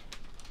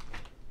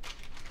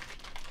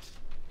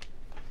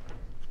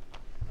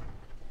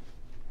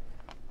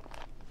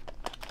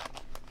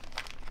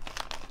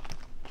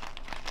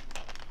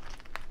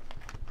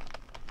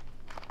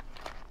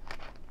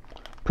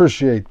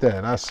 Appreciate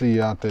that. I see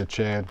you out there,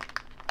 Chad.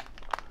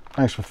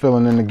 Thanks for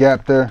filling in the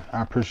gap there.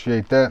 I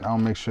appreciate that. I'll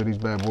make sure these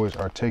bad boys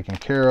are taken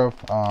care of.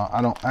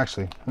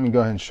 Let me go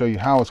ahead and show you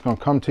how it's going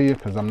to come to you,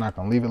 because I'm not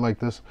going to leave it like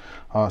this.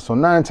 So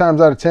 9 times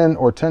out of 10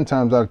 or 10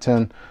 times out of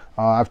 10,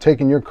 I've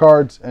taken your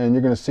cards and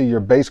you're going to see your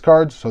base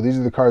cards. So these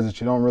are the cards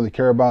that you don't really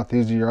care about.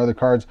 These are your other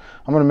cards.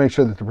 I'm going to make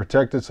sure that they're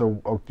protected.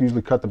 So I'll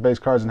usually cut the base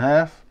cards in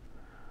half.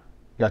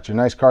 Got your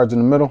nice cards in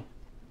the middle.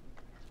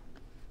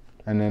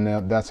 and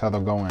then that's how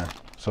they'll go in.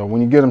 So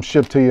when you get them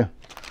shipped to you,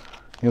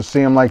 you'll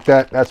see them like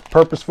that. That's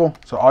purposeful.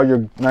 So all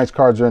your nice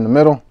cards are in the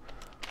middle.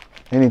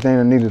 Anything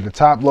that needed a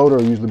top loader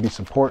will usually be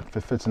support if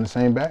it fits in the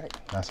same bag.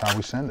 That's how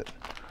we send it.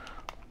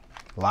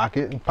 Lock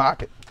it and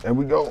pocket. There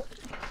we go.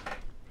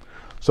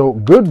 So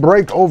good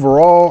break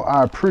overall.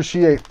 I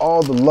appreciate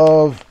all the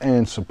love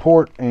and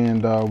support,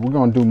 and we're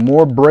gonna do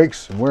more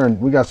breaks.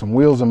 We got some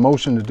wheels in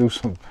motion to do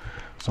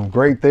some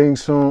great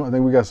things soon. I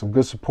think we got some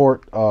good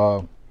support.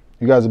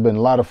 You guys have been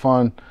a lot of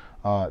fun.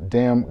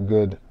 Damn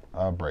good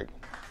break.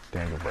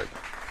 Damn good break.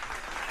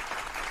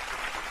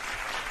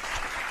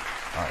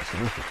 All right, so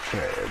this is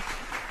Chad.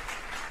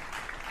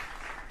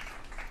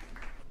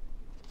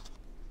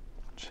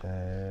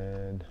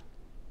 Chad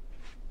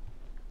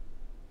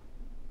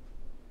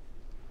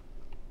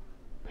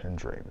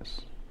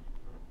Pendravis.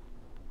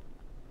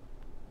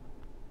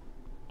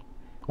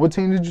 What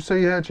team did you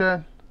say you had,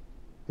 Chad?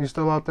 You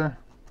still out there?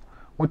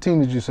 What team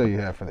did you say you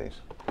had for these?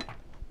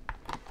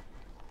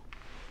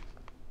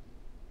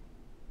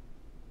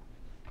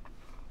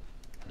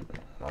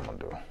 I'm gonna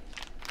do.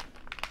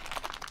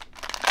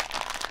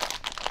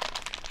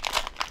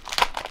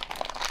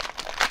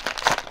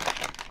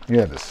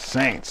 Yeah, the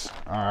Saints.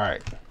 All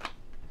right.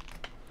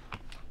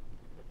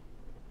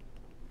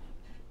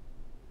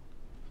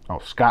 Oh,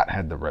 Scott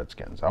had the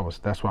Redskins.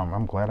 That's why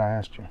I'm glad I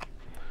asked you.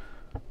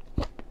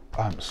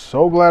 I'm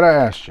so glad I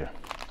asked you.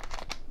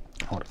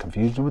 I would have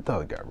confused you with the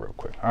other guy real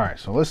quick. All right,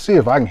 so let's see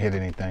if I can hit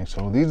anything.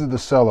 So these are the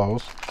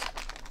cellos.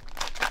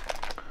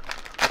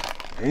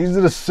 These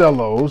are the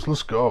cellos.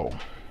 Let's go.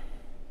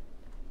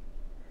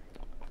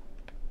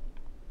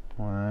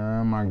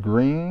 My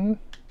green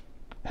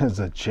is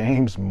a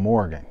James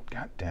Morgan.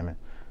 God damn it.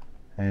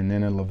 And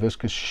then a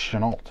LaVisca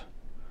Chenault.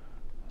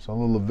 So a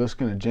little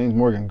LaVisca and a James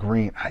Morgan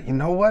green. You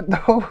know what,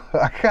 though?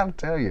 I gotta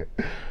tell you.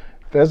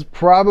 That's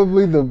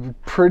probably the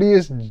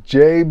prettiest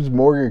James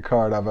Morgan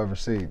card I've ever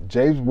seen.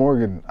 James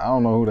Morgan, I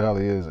don't know who the hell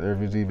he is, or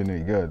if he's even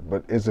any good,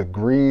 but it's a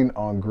green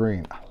on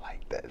green. I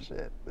like that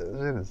shit. That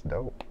shit is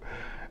dope.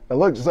 It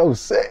looks so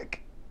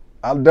sick.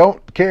 I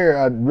don't care.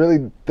 I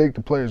really think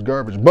the player's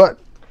garbage, but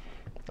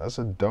that's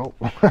a dope,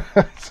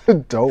 it's a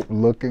dope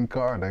looking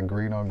card. That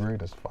green on green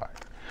is fire.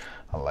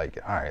 I like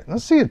it. All right,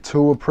 let's see a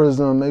Tua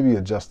Prizm, maybe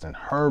a Justin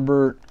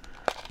Herbert,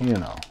 you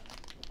know,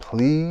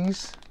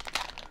 please.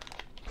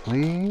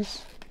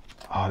 Please.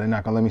 Oh, they're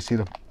not gonna let me see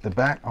the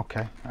back?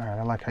 Okay, all right,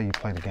 I like how you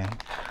play the game.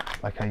 I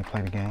like how you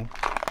play the game.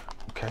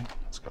 Okay,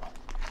 let's go.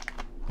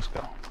 Let's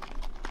go.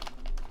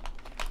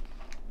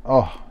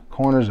 Oh,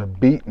 corners are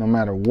beat no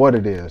matter what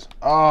it is.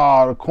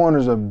 Oh, the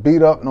corners are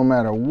beat up no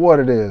matter what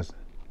it is.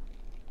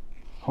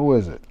 Who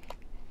is it?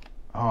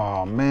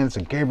 Oh, man, it's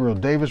a Gabriel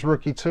Davis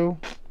rookie, too?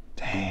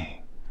 Dang.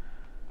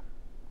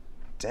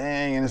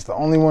 Dang, and it's the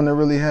only one that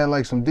really had,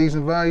 like, some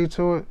decent value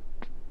to it.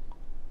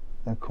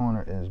 That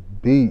corner is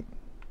beat.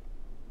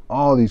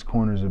 All these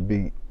corners are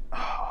beat.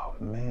 Oh,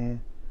 man.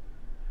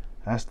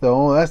 That's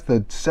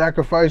the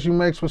sacrifice you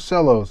make with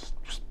cellos.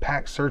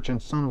 Pack searching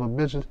son of a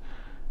bitches.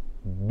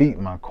 Beat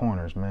my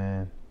corners,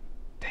 man.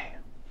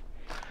 Damn.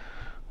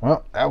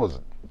 Well, that was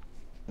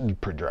a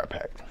pretty dry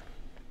pack.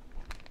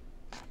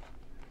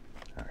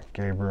 All right,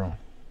 Gabriel.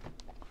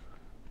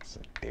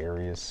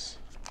 Darius.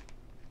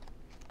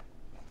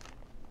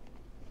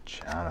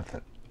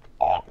 Jonathan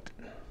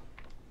Ogden.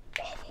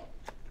 Awful.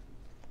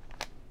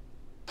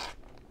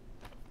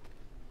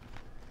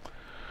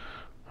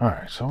 All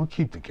right, so we'll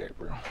keep the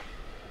Gabriel.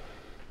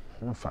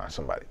 We'll find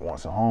somebody who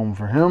wants a home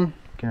for him.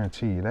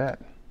 Guarantee you that.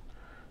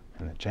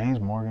 And the James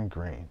Morgan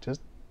green. That's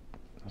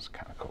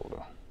kind of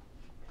cool,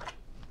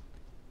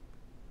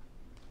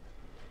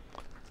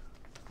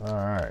 though.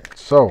 All right,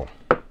 so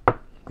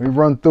we've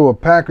run through a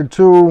pack or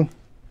two.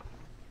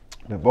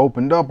 We've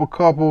opened up a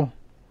couple.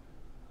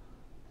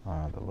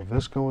 The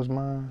LaVisca was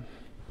mine.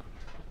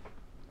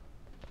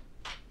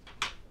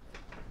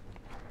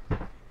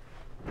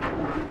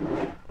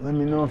 Let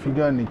me know if you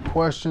got any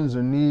questions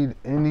or need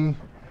any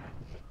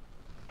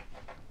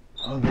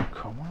other.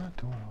 Come on,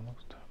 doing all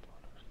those top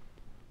loaders.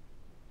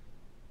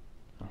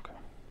 Okay.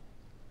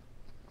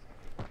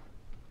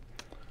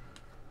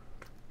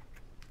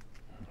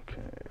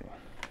 Okay.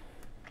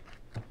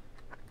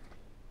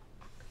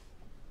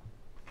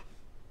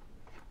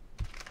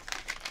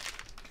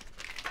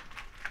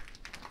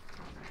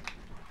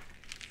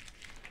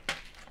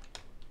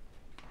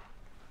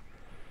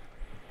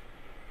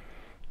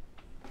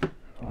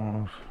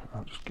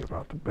 I'll just give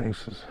out the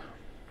bases.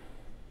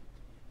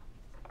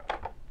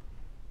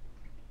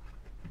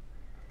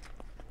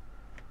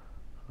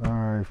 All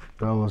right,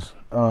 fellas.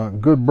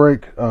 Good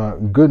break.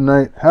 Good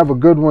night. Have a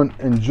good one.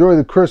 Enjoy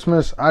the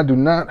Christmas. I do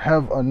not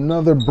have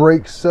another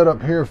break set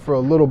up here for a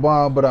little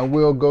while, but I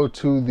will go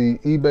to the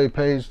eBay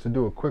page to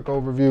do a quick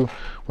overview.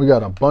 We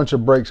got a bunch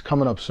of breaks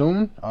coming up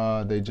soon.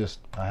 I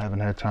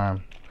haven't had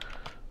time.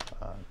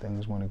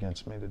 Things went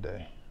against me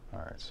today. All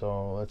right,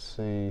 so let's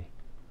see.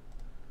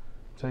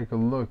 Take a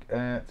look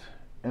at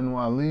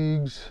NY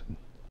Leagues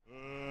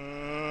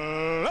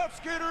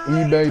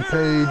eBay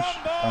page.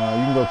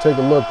 You can go take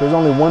a look. There's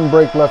only one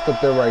break left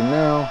up there right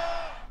now.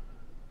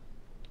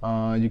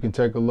 You can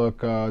take a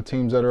look.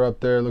 Teams that are up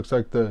there. Looks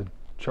like the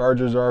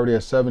Chargers are already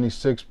at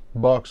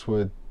 $76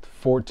 with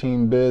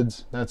 14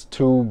 bids. That's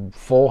 2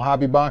 full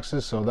hobby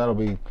boxes, so that'll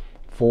be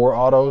 4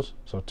 autos.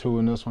 So 2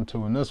 in this one,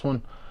 2 in this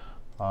one.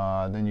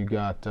 Then you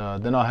got.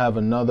 Then I'll have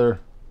another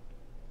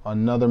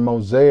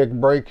mosaic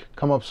break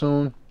come up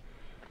soon,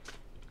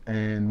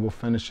 and we'll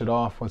finish it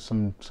off with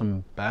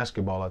some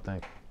basketball. I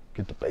think.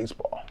 Get the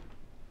baseball.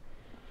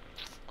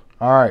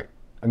 All right.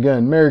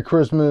 Again, Merry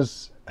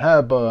Christmas.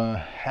 Have a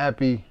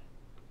happy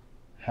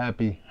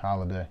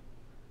holiday.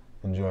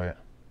 Enjoy it.